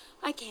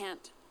 I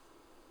can't.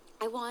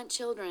 I want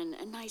children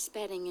and nice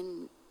bedding,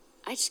 and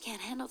I just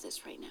can't handle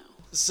this right now.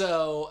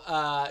 So,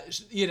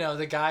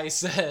 the guy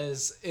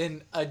says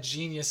in a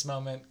genius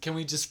moment, "Can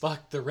we just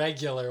fuck the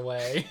regular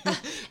way?"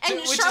 And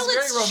Which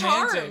Charlotte's is very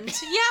romantic.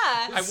 charmed.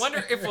 Yeah. I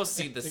wonder if we'll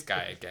see this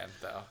guy again,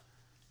 though.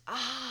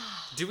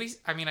 Do we?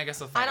 I mean, I guess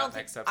we'll I find don't out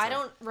think, next episode. I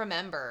don't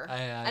remember.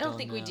 I don't don't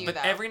think we know. do But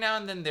that. every now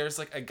and then there's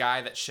like a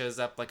guy that shows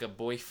up like a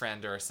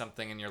boyfriend or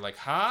something, and you're like,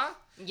 huh?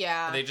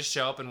 Yeah. They just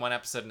show up in one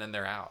episode and then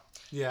they're out.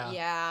 Yeah.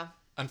 Yeah.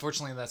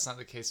 Unfortunately, that's not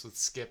the case with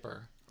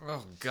Skipper.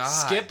 Oh God.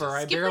 Skipper,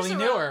 I Skipper's barely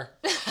knew around-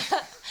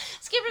 her.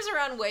 Skipper's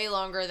around way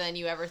longer than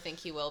you ever think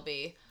he will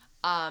be.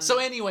 So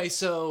anyway,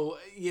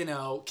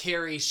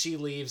 Carrie, she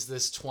leaves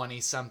this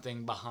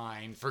 20-something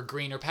behind for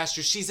greener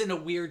pastures. She's in a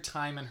weird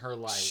time in her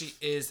life. She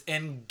is,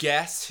 and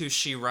guess who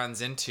she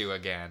runs into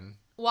again?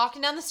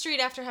 Walking down the street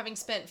after having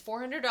spent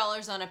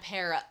 $400 on a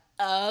pair of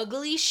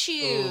ugly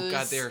shoes. Oh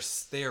God,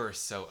 they were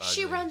so ugly.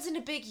 She runs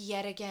into Big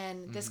yet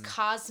again. This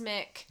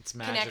cosmic It's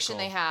connection magical.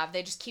 they have.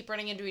 They just keep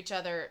running into each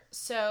other.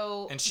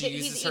 So And she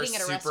he's uses her eating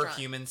at a restaurant.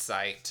 superhuman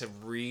sight to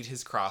read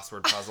his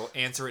crossword puzzle,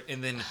 answer it,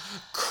 and then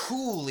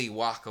coolly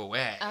walk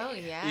away. Oh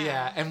yeah.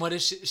 Yeah, and what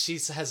is she? She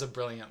has a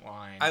brilliant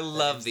line. I that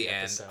love ends the end.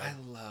 episode. I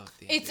love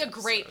the end. It's of a the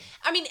great. episode.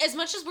 I mean, as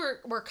much as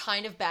we're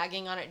kind of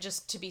bagging on it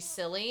just to be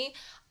silly,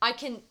 I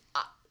can.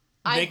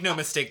 Make no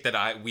mistake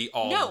that we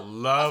all No,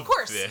 love of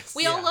course this.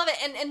 we all love it.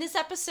 And this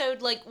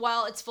episode, like,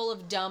 while it's full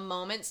of dumb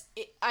moments,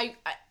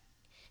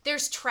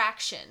 there's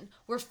traction.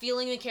 We're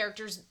feeling the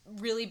characters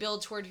really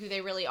build toward who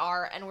they really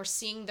are, and we're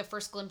seeing the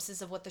first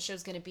glimpses of what the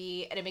show's going to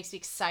be, and it makes me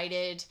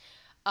excited.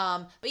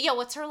 But yeah,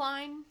 what's her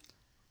line?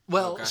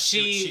 Well, Oh, gosh.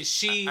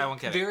 she I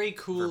won't get it very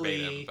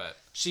coolly verbatim, but-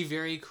 she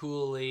very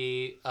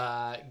coolly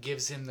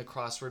gives him the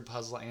crossword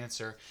puzzle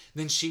answer.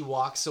 Then she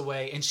walks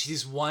away, and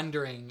she's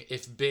wondering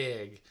if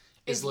Big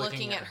is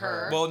looking at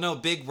her. Well, no,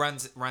 Big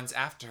runs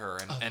after her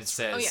and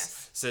says, right. Oh,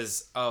 yes.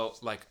 says,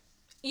 like,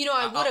 You know,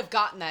 I would have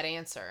gotten that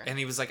answer. and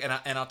he was like,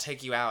 and I'll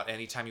take you out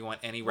anytime you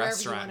want, any Wherever you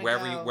restaurant,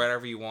 wanna go.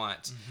 wherever you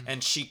want.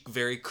 And she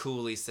very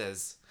coolly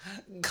says,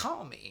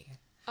 call me.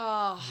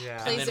 Oh,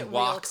 Yeah. plays And then it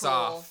walks real cool.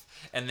 off,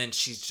 and then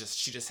she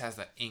just has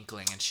that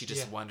inkling, and she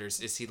just Yeah. wonders,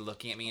 is he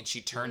looking at me? And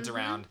she turns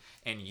around,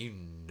 and you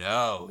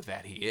know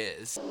that he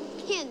is.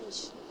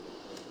 Hinge.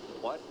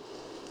 What?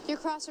 Your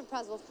crossword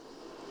puzzle.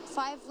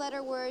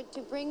 5-letter word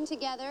to bring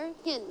together.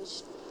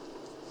 Hinge.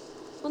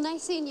 Well,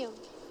 nice seeing you.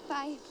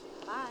 Bye.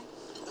 Bye.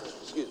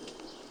 Excuse me.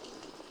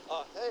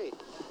 Hey,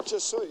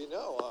 just so you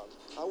know,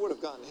 I would have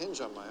gotten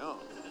Hinge on my own.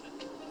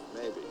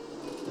 Maybe.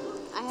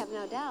 I have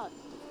no doubt.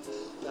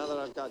 Now that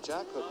I've got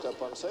Jack hooked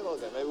up on Salo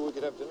again, maybe we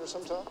could have dinner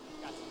sometime?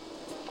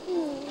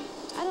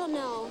 I don't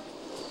know.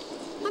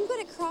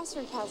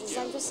 crossword puzzles.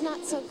 I'm just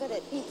not so good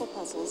at people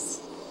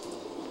puzzles.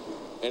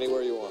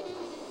 Anywhere you want.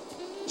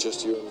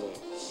 Just you and me.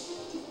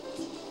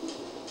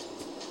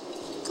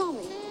 Call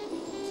me.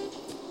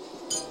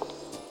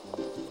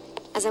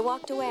 As I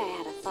walked away, I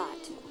had a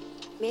thought.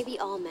 Maybe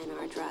all men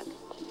are a drug.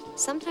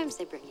 Sometimes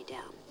they bring you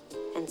down.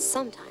 And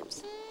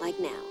sometimes, like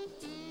now,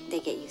 they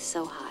get you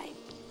so high.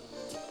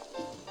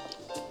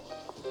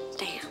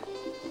 Damn.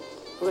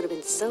 It would have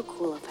been so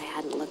cool if I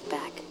hadn't looked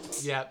back.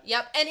 Yep.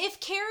 Yep. And if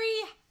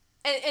Carrie,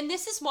 and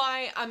this is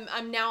why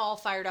I'm now all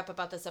fired up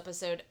about this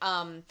episode.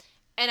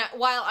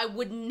 While I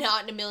would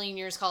not in a million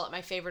years call it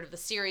my favorite of the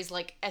series,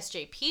 like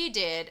SJP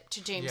did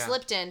to James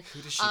Lipton.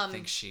 Who does she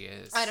think she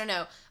is? I don't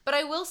know, but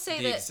I will say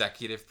the that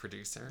executive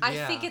producer. I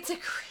think it's a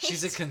great.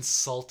 She's a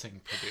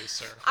consulting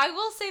producer. I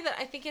will say that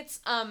I think it's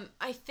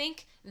I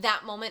think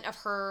that moment of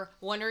her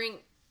wondering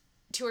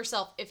to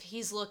herself if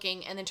he's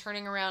looking and then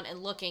turning around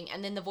and looking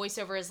and then the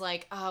voiceover is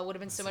like, oh, it would have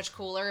been so much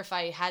cooler if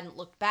I hadn't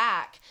looked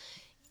back,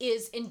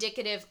 is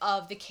indicative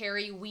of the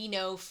Carrie we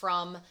know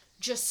from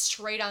just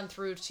straight on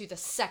through to the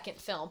second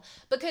film.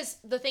 Because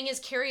the thing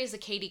is, Carrie is a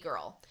Katie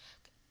girl.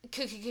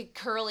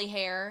 Curly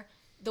hair,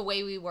 the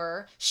way we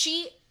were.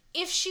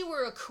 If she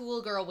were a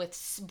cool girl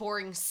with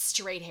boring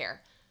straight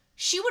hair,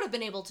 she would have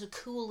been able to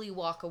coolly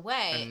walk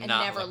away and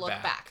never look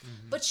back.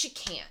 Mm-hmm. But she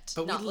can't.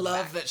 But not we look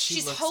love back. that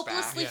she's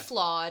hopelessly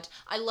flawed.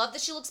 I love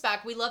that she looks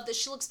back. We love that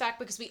she looks back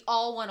because we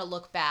all want to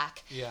look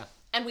back. Yeah.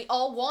 And we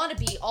all want to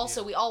be,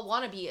 we all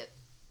want to be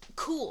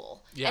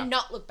cool and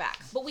not look back.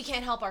 But we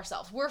can't help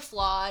ourselves. We're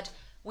flawed.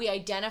 We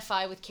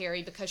identify with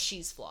Carrie because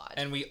she's flawed.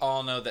 And we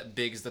all know that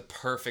Big's the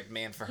perfect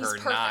man for her,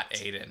 He's not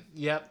perfect. Aiden.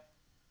 Yep.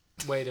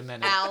 Wait a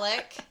minute.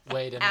 Alec.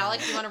 Wait a minute.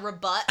 Alec, you want to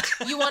rebut?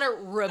 You want to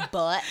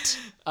rebut?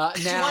 Now,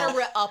 Do you want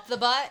to up the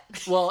butt?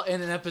 Well,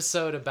 in an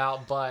episode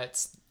about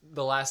butts,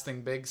 the last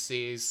thing Big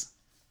sees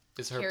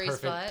is her Carrie's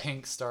perfect butt.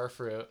 pink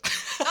starfruit.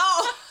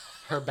 Oh!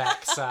 Her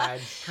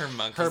backside. Her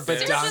monkey Her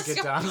fist.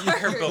 badonkadonk.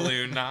 Her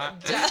balloon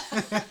knot.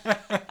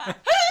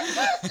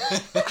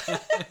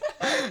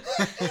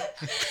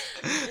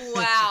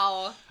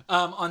 Wow.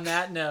 On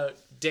that note,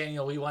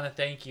 Daniel, we want to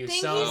thank you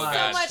Thank so you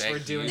so much for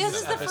doing This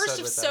this is the episode first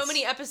of with so us.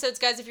 many episodes,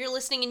 guys. If you're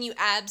listening and you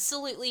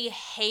absolutely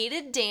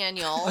hated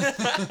Daniel,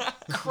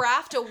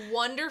 craft a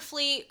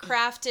wonderfully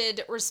crafted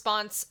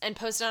response and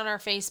post it on our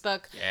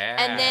Facebook.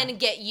 Yeah. And then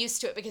get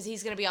used to it because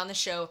he's going to be on the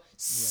show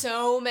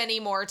so many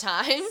more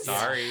times.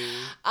 Sorry.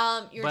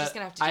 You're just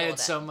going to have to deal I had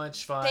with it. so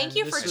much fun. Thank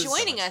you This for was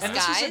joining us, and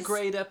guys. this was a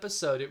great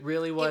episode. It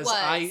really was.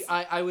 was.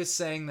 I was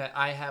saying that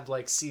I have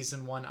like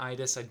season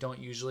 1-itis. I don't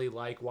usually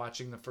like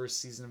watching the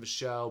first season of a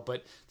show,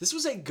 but this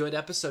was a good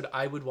episode.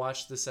 I would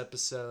watch this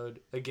episode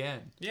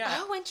again. Yeah.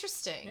 Oh,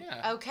 interesting.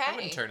 Yeah, Okay. I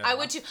wouldn't turn it I off.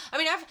 would too. I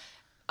mean,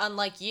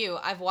 unlike you,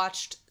 I've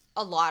watched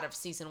a lot of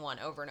season 1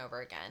 over and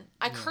over again.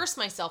 I curse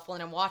myself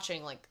when I'm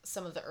watching like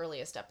some of the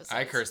earliest episodes.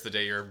 I cursed the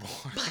day you were born.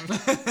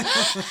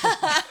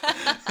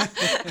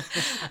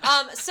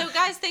 So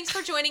guys, thanks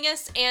for joining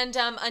us, and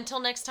until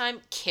next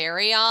time,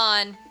 carry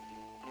on.